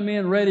want to come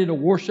in ready to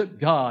worship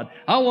God.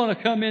 I want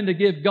to come in to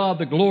give God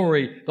the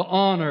glory, the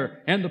honor,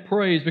 and the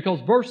praise,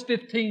 because verse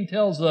 15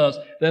 tells us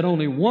that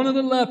only one of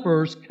the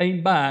lepers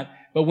came back.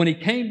 But when he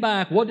came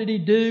back, what did he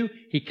do?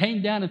 He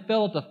came down and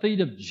fell at the feet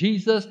of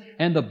Jesus,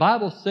 and the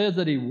Bible says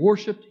that he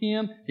worshiped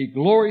Him, he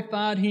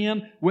glorified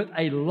Him with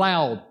a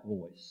loud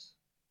voice.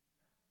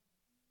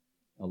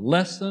 A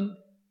lesson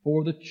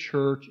for the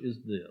church is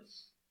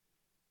this.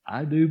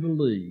 I do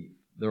believe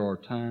there are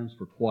times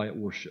for quiet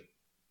worship.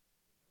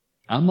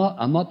 I'm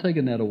not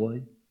taking that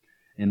away.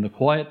 In the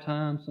quiet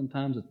time,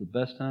 sometimes it's the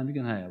best time you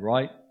can have,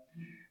 right?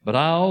 But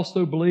I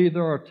also believe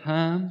there are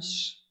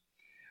times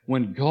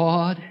when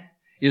God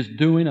is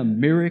doing a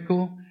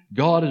miracle,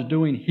 God is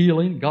doing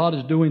healing, God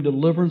is doing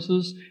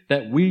deliverances,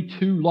 that we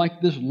too, like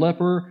this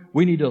leper,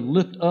 we need to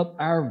lift up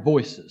our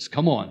voices.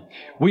 Come on.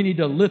 We need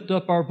to lift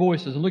up our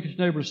voices. And look at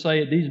your neighbor and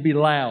say, it needs to be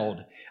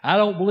loud. I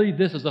don't believe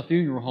this is a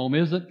funeral home,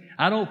 is it?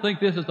 I don't think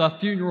this is a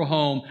funeral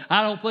home.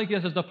 I don't think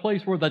this is the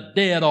place where the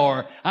dead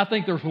are. I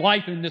think there's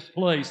life in this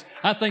place.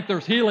 I think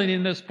there's healing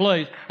in this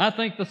place. I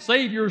think the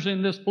Savior's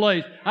in this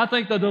place. I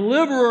think the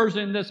Deliverer's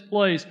in this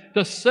place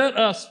to set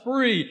us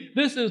free.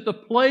 This is the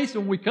place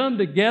when we come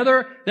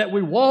together that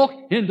we walk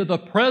into the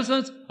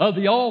presence of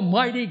the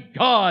Almighty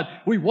God.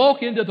 We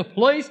walk into the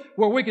place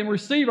where we can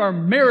receive our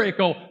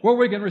miracle, where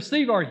we can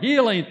receive our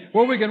healing,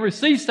 where we can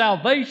receive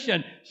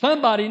salvation.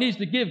 Somebody needs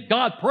to give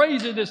God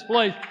praise in this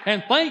place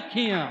and thank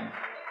Him.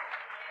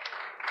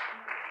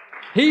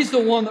 He's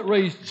the one that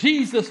raised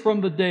Jesus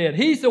from the dead.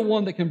 He's the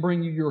one that can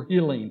bring you your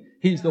healing.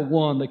 He's the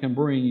one that can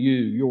bring you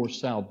your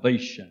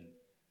salvation.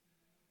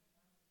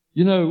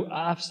 You know,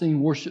 I've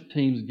seen worship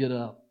teams get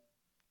up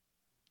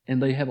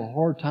and they have a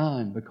hard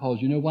time,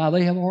 because you know why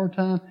they have a hard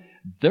time?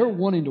 They're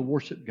wanting to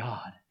worship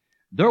God.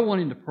 They're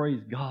wanting to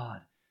praise God.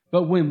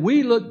 But when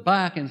we look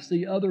back and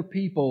see other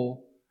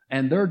people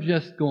and they're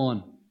just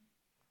going,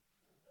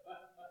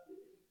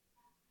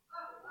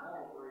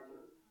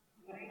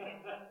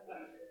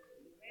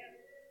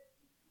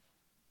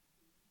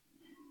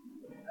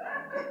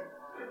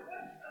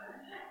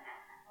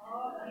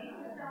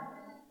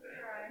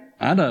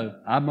 I know,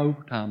 I'm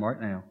overtime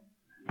right now.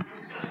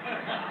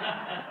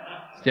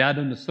 See, I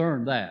didn't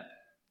discern that.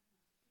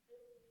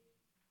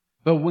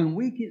 But when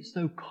we get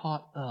so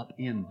caught up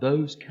in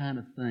those kind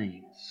of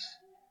things,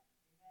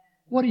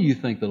 what do you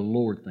think the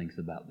Lord thinks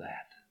about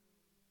that?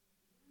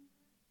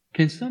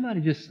 Can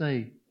somebody just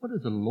say, what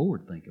does the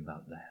Lord think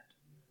about that?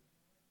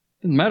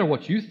 Doesn't matter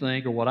what you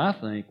think or what I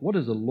think. What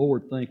does the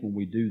Lord think when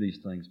we do these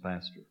things,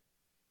 Pastor?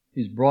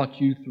 He's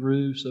brought you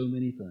through so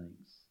many things.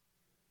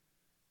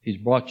 He's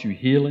brought you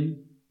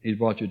healing. He's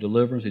brought you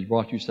deliverance. He's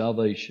brought you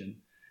salvation.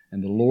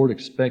 And the Lord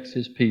expects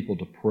His people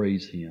to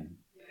praise Him.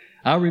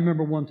 I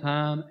remember one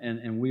time,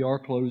 and we are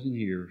closing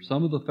here,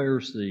 some of the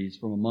Pharisees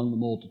from among the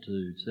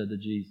multitude said to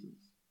Jesus,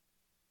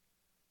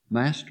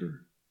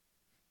 Master,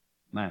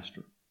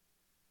 Master.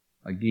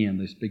 Again,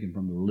 they're speaking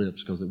from their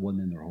lips because it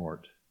wasn't in their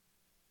heart.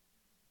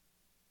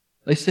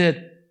 They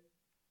said,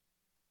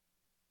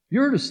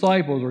 your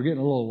disciples are getting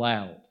a little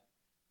loud.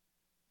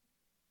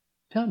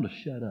 Tell them to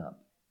shut up.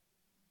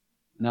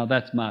 Now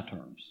that's my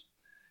terms.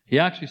 He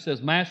actually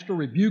says, Master,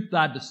 rebuke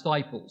thy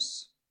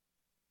disciples.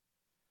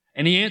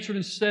 And He answered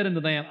and said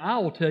unto them, I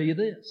will tell you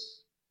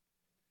this.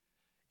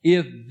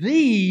 If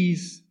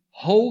these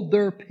hold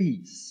their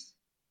peace,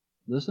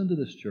 listen to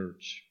this,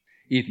 church.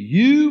 If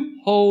you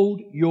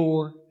hold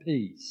your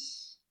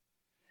peace,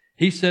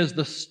 He says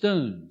the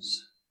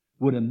stones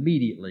would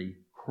immediately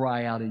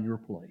cry out in your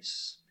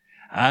place.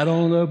 I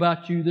don't know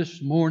about you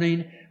this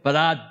morning, but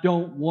I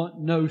don't want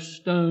no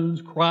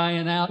stones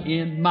crying out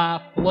in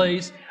my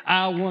place.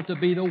 I want to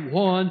be the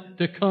one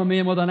to come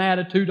in with an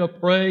attitude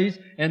of praise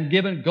and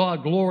giving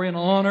God glory and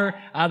honor.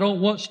 I don't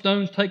want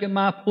stones taking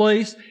my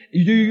place. Do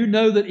you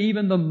know that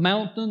even the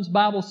mountains,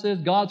 Bible says,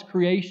 God's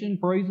creation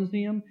praises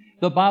Him?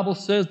 The Bible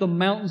says the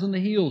mountains and the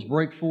hills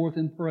break forth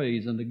in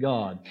praise unto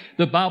God.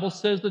 The Bible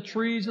says the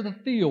trees of the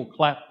field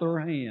clap their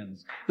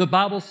hands. The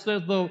Bible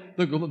says the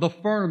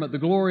firmament, the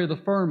glory of the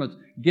firmaments,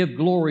 give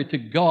glory to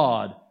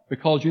God.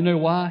 Because you know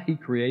why? He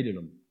created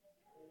them.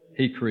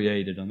 He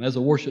created them. As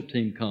the worship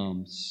team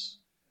comes,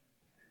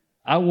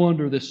 I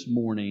wonder this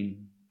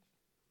morning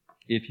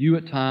if you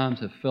at times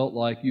have felt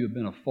like you have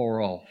been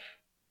afar off.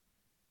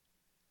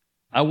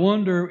 I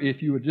wonder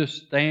if you would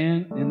just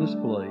stand in this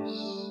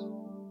place.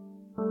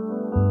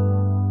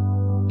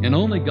 And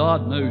only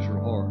God knows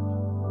your heart.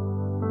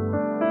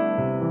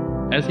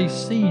 as He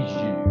sees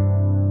you.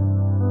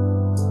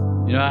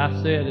 You know, I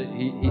said,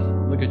 he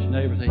look at your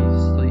neighbor and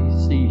say, He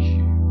sees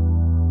you.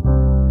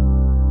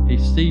 He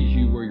sees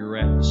you where you're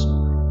at this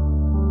morning.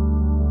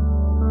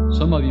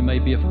 Some of you may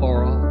be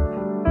afar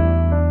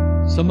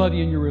off. Some of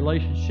you in your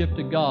relationship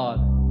to God,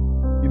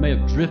 you may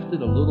have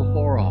drifted a little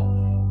far off.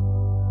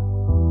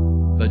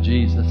 But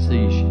Jesus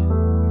sees you.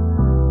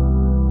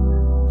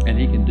 And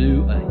He can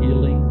do a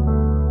healing,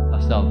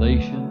 a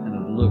salvation, and a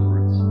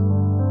deliverance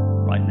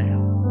right now.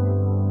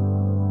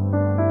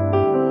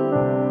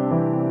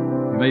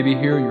 You may be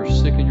here and you're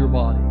sick in your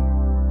body.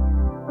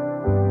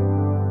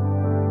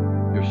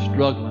 You're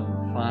struggling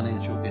with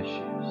financial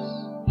issues.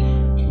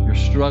 You're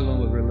struggling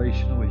with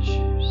relational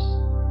issues.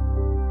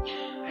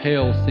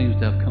 Hell seems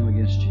to have come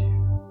against you.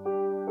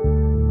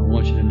 I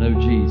want you to know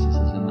Jesus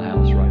is in the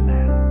house right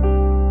now.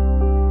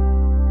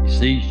 He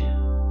sees you.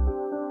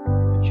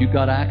 But you've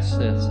got to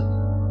access it.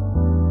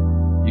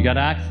 You got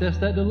to access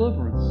that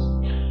deliverance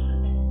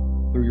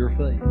through your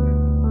faith.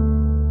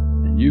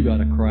 And you got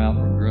to cry out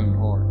from your own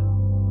heart.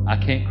 I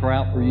can't cry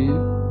out for you.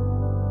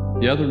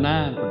 The other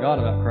 9 forgot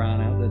about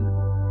crying out, didn't they?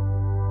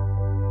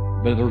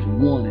 But there's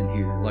one in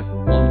here, like the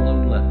one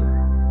lone leper.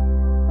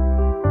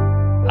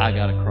 I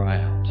got to cry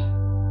out.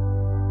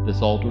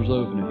 This altar's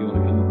open if you want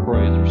to come and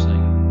pray as we're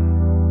singing.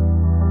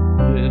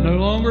 There's no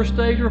longer a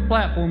stage or a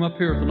platform up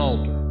here. It's an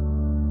altar.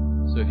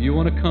 So if you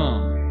want to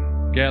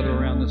come, gather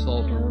around this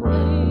altar and pray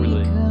before we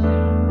leave.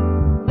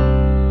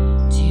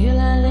 Till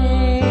I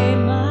lay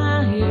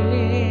my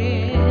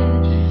head,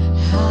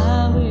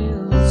 I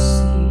will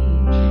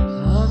sing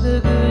of the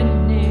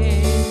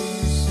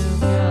goodness of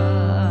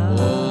God.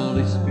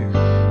 Holy Spirit.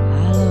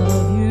 I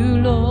love you,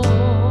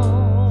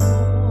 Lord.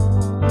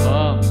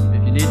 Come.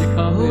 If you need to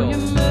come, Oh, the your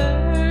altar.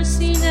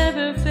 mercy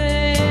never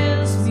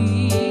fails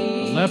me.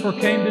 The leper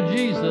came to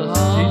Jesus.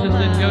 Jesus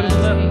didn't go to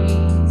the leper.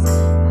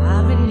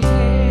 I've been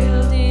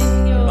held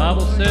in your The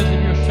Bible says,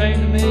 if you're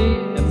ashamed of me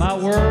and my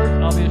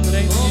word, I'll be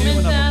ashamed of you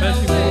when I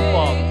profess you before the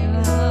Father.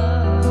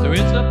 So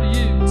it's up to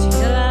you.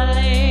 Till I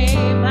lay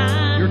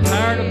my You're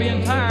tired of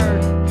being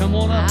tired. Come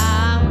on up.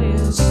 I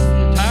will sing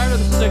You're tired of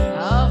the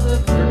sickness. of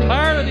the You're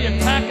tired of the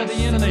attack of the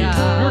enemy.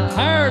 You're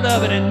tired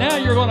of it, and now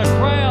you're going to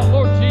cry out,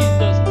 Lord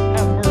Jesus,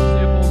 have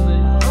mercy upon me.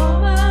 all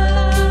my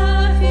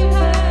life you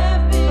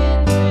have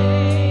been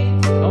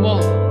faithful. Come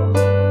on.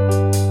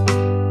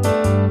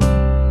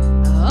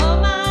 All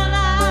my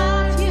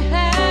life you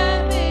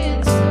have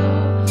been so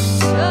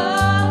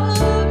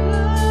good.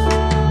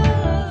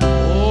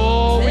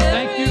 Oh, we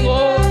thank you,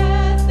 Lord,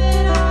 Breath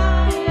that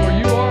I for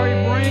you are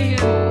bringing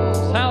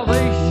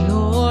salvation.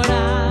 Lord,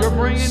 I You're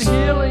bringing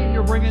healing.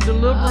 You're bringing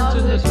deliverance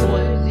in this place.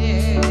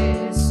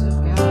 goodness of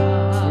We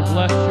God.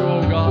 bless you,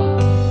 oh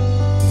God.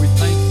 We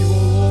thank you, oh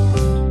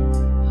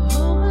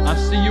Lord. I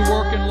see you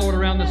working, Lord,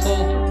 around this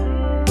altar.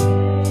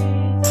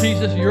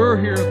 Jesus, you're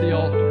here at the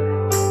altar.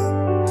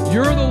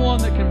 You're the one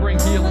that can bring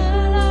healing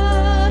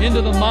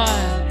into the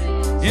mind,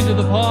 into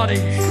the body,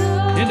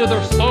 into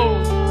their soul.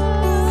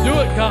 Do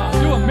it, God.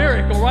 Do a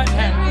miracle right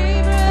now.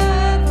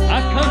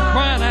 I've come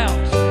crying out.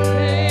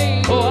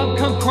 Oh, I've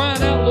come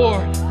crying out,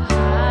 Lord.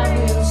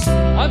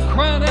 I'm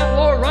crying out,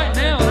 Lord, right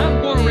now, and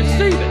I'm going to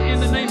receive it in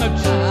the name of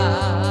Jesus.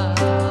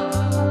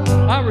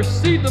 I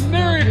receive the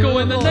miracle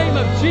in the name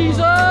of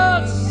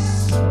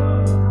Jesus.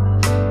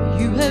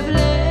 You have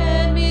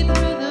led me through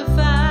the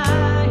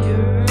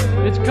fire.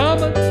 It's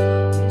coming.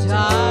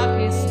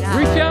 Darkest night.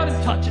 Reach out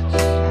and touch it.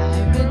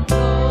 I've been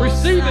close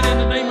Receive it in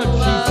the name of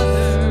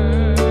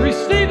Jesus.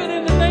 Receive it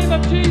in the name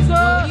of Jesus.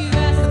 You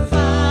as the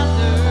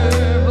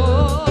Father,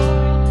 oh,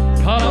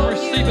 God, I'm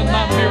receiving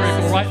my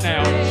miracle right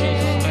now in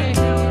Jesus' name.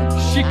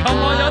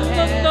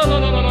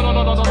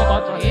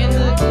 in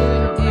the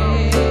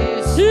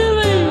goodness.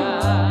 Healing,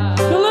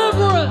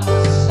 deliverance.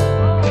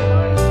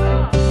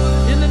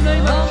 In the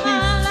name of All Jesus.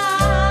 my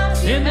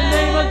life you In the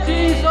name of have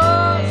Jesus.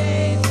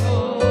 been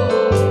faithful.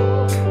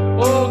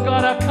 Oh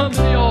God, I come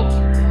to the altar.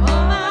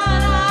 All my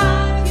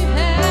life you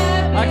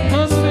have I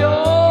come to the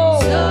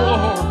altar, been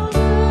Lord. so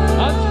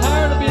I'm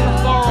tired of being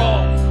far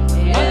off.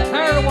 I'm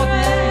tired of what the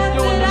enemy's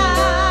doing to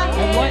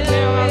me. And right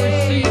now I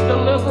receive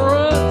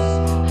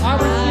deliverance. I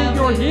receive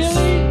your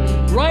healing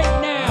right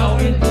now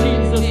in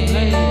Jesus'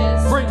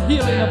 name. Bring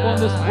healing upon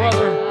this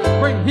brother.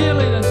 Bring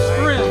healing and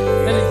strength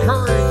and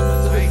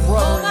encouragement to this All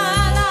brother. my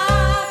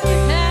life you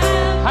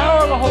have Power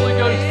of the Holy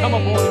Ghost come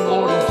upon him,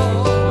 Lord, in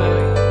Jesus'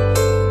 name.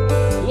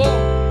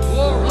 Glory,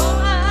 glory. all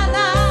my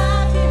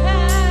life you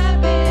have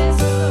been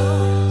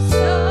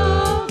so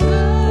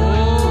good.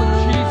 Oh,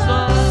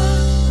 Jesus.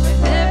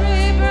 With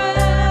every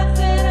breath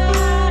that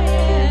I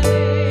am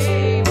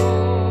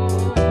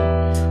able,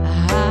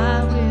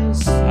 I will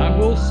sing I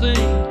will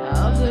sing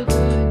of the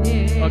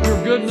goodness of your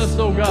goodness,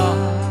 oh God.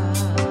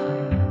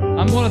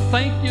 I'm going to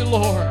thank you,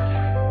 Lord.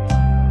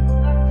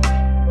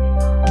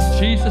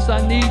 Jesus, I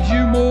need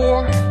you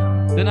more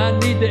than I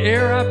need the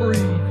air I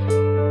breathe.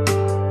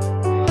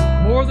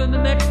 More than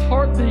the next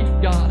heartbeat,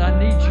 God, I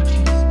need you,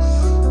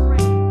 Jesus.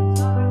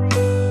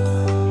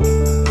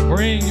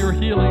 Bring your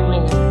healing,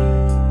 Lord.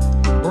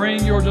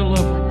 Bring your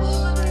deliverance.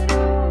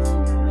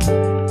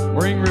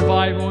 Bring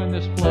revival in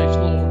this place,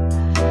 Lord.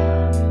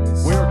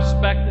 We're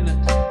expecting it.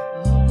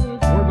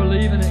 We're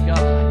believing it,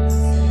 God.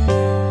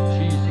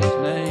 In Jesus'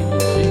 name, in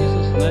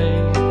Jesus'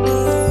 name.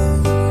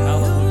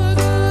 Hallelujah.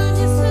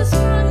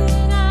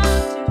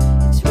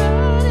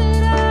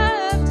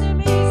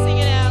 Sing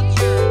it out,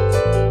 church.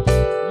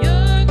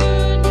 Your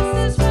goodness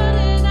is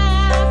running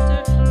after,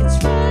 it's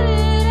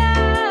running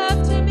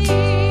after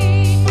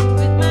me.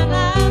 With my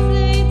life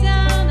laid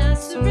down, I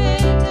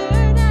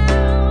surrender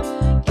now.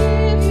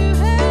 Give you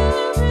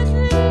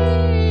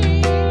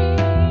everything.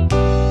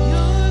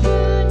 Your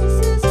goodness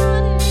is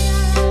running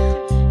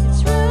after,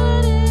 it's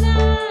running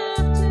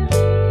after me.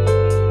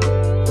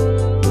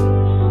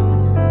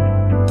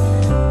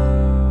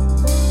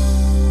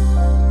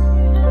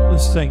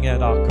 Let's sing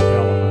that a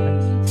cappella,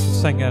 honey.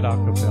 Sing that a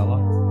cappella.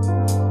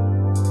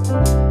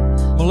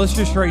 Well, let's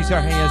just raise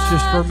our hands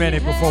just for a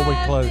minute before we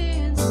close.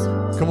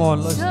 Come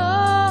on,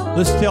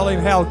 let's tell him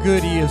how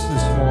good he is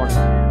this morning.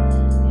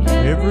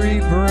 Every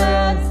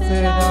breath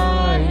that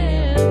I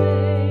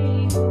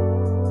am,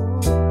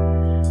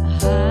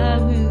 I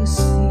will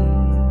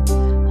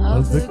sing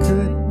of the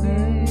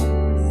goodness.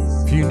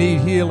 If you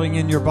need healing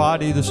in your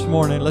body this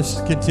morning,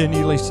 let's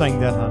continually sing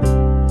that, honey.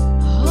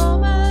 all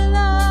my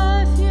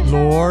life. You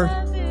Lord,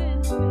 have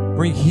been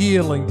bring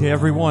healing to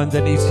everyone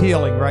that needs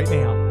healing right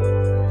now.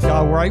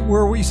 God, right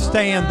where we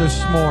stand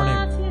this morning,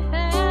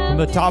 from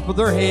the top of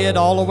their head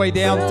all the way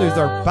down through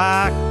their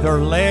back, their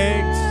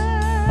legs.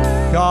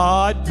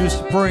 God,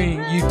 just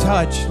you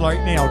touch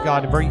right now,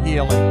 God, and bring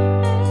healing.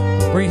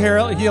 Bring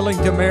healing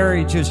to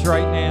marriages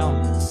right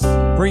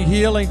now. Bring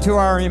healing to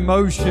our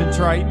emotions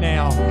right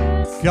now.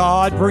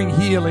 God, bring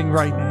healing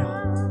right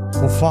now.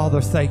 Well,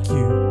 Father, thank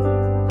you.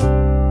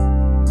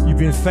 You've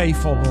been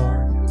faithful, Lord.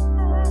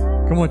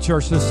 Come on,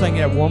 church, let's sing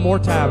that one more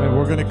time and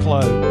we're going to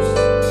close.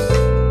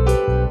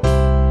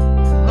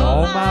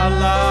 All my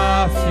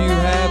life you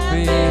have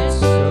been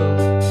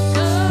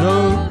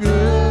so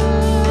good.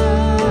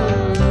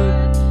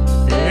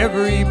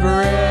 Every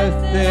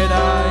breath that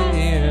I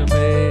am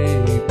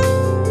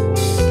able,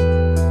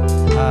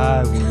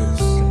 I will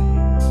sing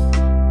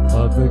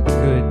of the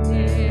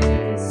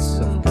goodness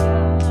of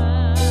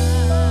God.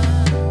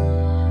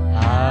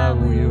 I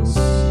will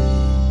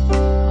sing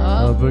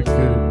of the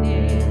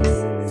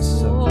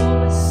goodness of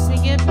God.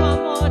 sing it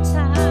one more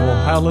time.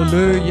 Oh,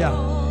 hallelujah.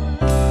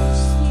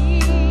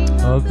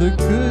 Of the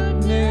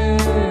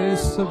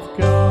goodness of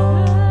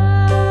God.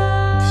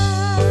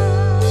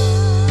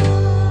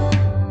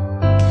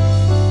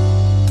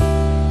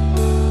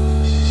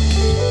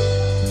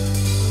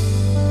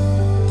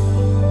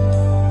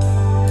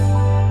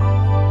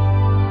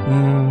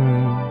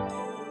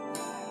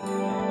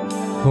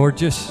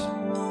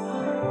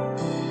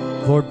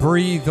 Lord,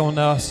 breathe on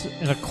us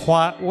in a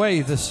quiet way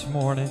this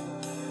morning.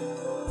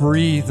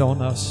 Breathe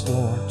on us,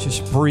 Lord.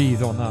 Just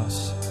breathe on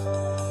us.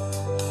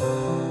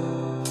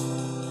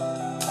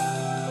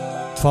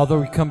 Father,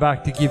 we come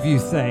back to give you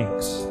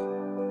thanks.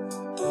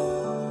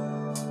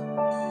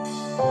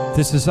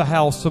 This is a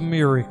house of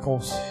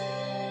miracles.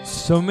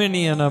 So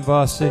many of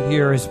us in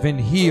here has been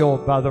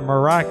healed by the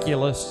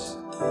miraculous.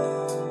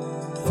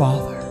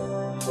 Father,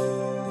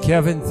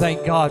 Kevin,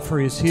 thank God for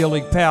his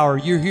healing power.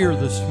 You're here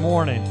this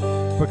morning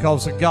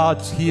because of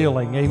God's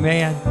healing.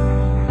 Amen.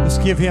 Let's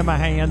give him a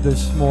hand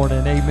this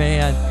morning.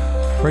 Amen.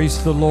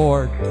 Praise the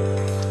Lord.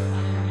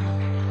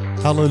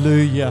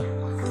 Hallelujah.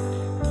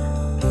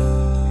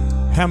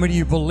 How many of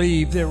you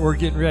believe that we're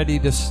getting ready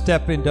to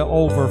step into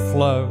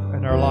overflow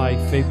in our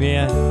life?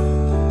 Amen.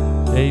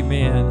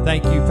 Amen.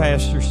 Thank you,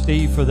 Pastor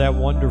Steve, for that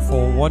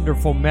wonderful,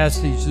 wonderful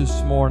message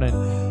this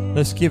morning.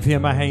 Let's give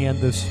him a hand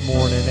this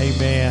morning.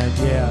 Amen.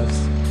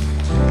 Yes.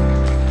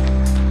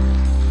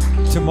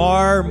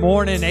 Tomorrow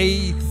morning,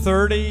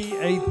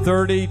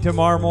 8:30.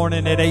 Tomorrow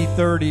morning at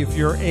 8:30. If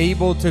you're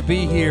able to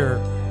be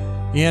here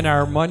in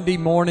our Monday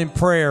morning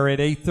prayer at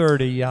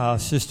 8:30,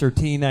 Sister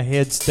Tina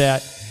heads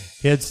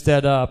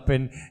that up.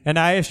 And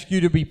I ask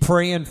you to be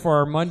praying for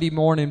our Monday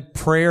morning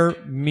prayer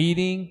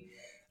meeting.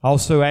 I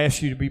also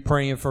ask you to be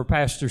praying for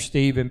Pastor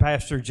Steve and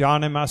Pastor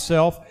John and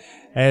myself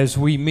as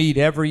we meet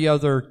every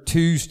other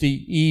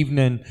Tuesday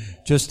evening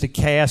just to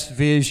cast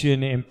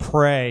vision and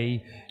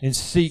pray and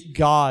seek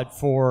God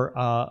for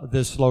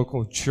this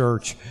local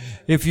church.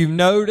 If you've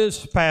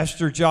noticed,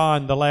 Pastor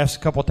John, the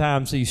last couple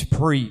times he's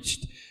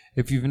preached,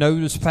 if you've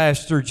noticed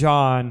Pastor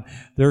John,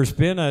 there's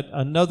been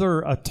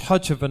a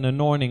touch of an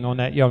anointing on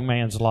that young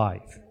man's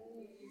life.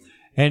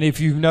 And if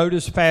you've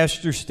noticed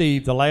Pastor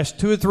Steve, the last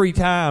 2 or 3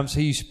 times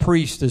he's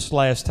preached this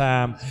last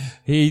time,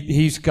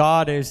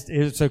 God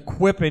is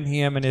equipping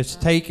him and it's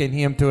taking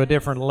him to a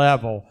different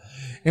level.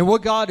 And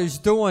what God is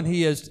doing,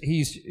 He's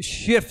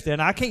shifting.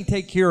 I can't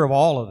take care of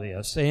all of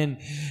this. And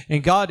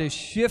God is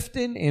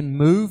shifting and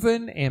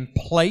moving and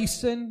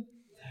placing,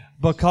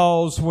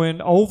 because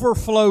when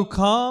overflow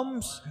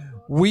comes,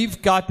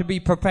 we've got to be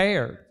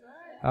prepared.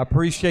 I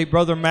appreciate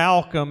Brother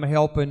Malcolm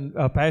helping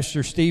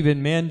Pastor Steve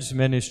in men's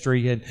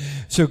ministry. And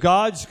so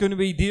God's going to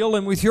be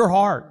dealing with your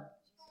heart.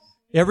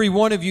 Every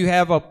one of you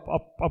have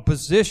a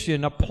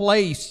position, a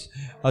place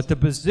to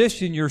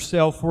position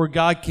yourself where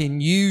God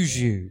can use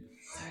you.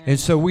 And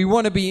so we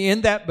want to be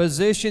in that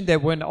position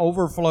that when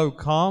overflow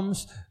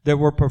comes, that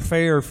we're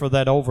prepared for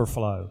that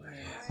overflow.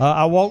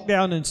 I walked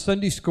down in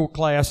Sunday school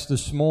class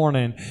this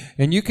morning,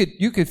 and you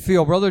could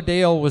feel Brother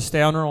Dale was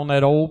down there on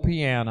that old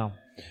piano.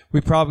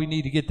 We probably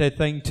need to get that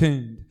thing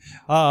tuned.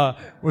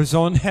 Was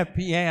on that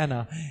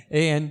piano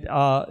and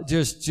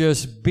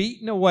just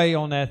beating away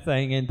on that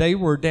thing, and they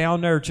were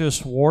down there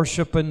just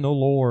worshiping the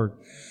Lord.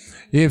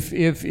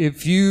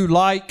 If you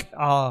like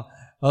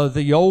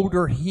the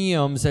older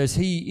hymns, as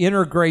he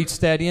integrates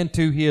that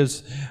into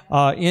his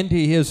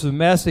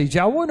message,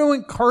 I want to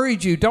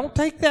encourage you, don't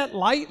take that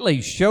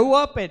lightly. Show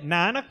up at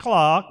 9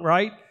 o'clock,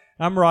 right?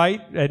 I'm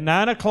right, at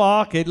 9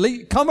 o'clock, at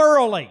least, come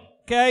early,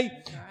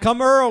 okay?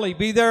 Come early,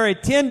 be there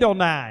at 10 till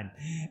 9.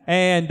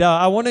 And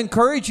I want to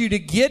encourage you to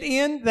get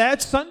in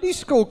that Sunday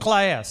school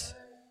class.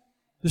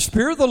 The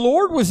Spirit of the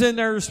Lord was in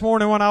there this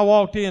morning when I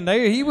walked in.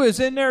 He was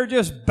in there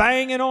just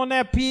banging on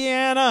that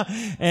piano,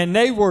 and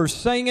they were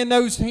singing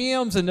those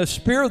hymns, and the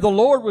Spirit of the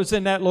Lord was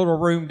in that little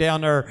room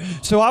down there.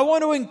 So I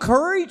want to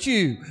encourage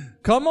you,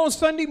 come on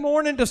Sunday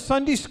morning to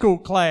Sunday school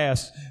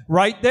class.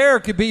 Right there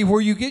could be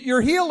where you get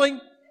your healing.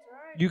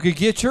 You could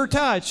get your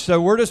touch. So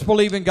we're just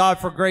believing God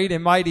for great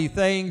and mighty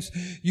things.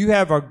 You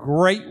have a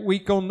great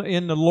week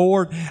in the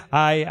Lord.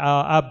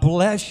 I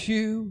bless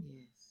you.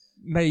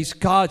 May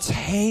God's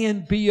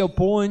hand be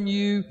upon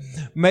you.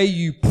 May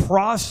you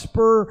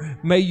prosper.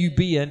 May you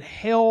be in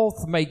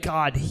health. May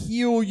God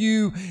heal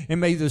you. And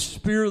may the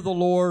Spirit of the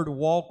Lord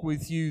walk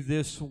with you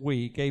this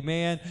week.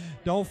 Amen.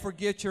 Don't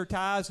forget your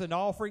tithes and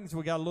offerings.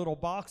 We got a little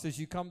box as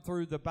you come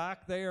through the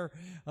back there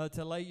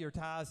to lay your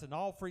tithes and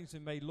offerings.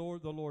 And may the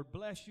Lord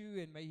bless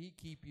you, and may He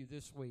keep you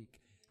this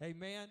week.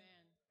 Amen.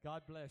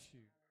 God bless you.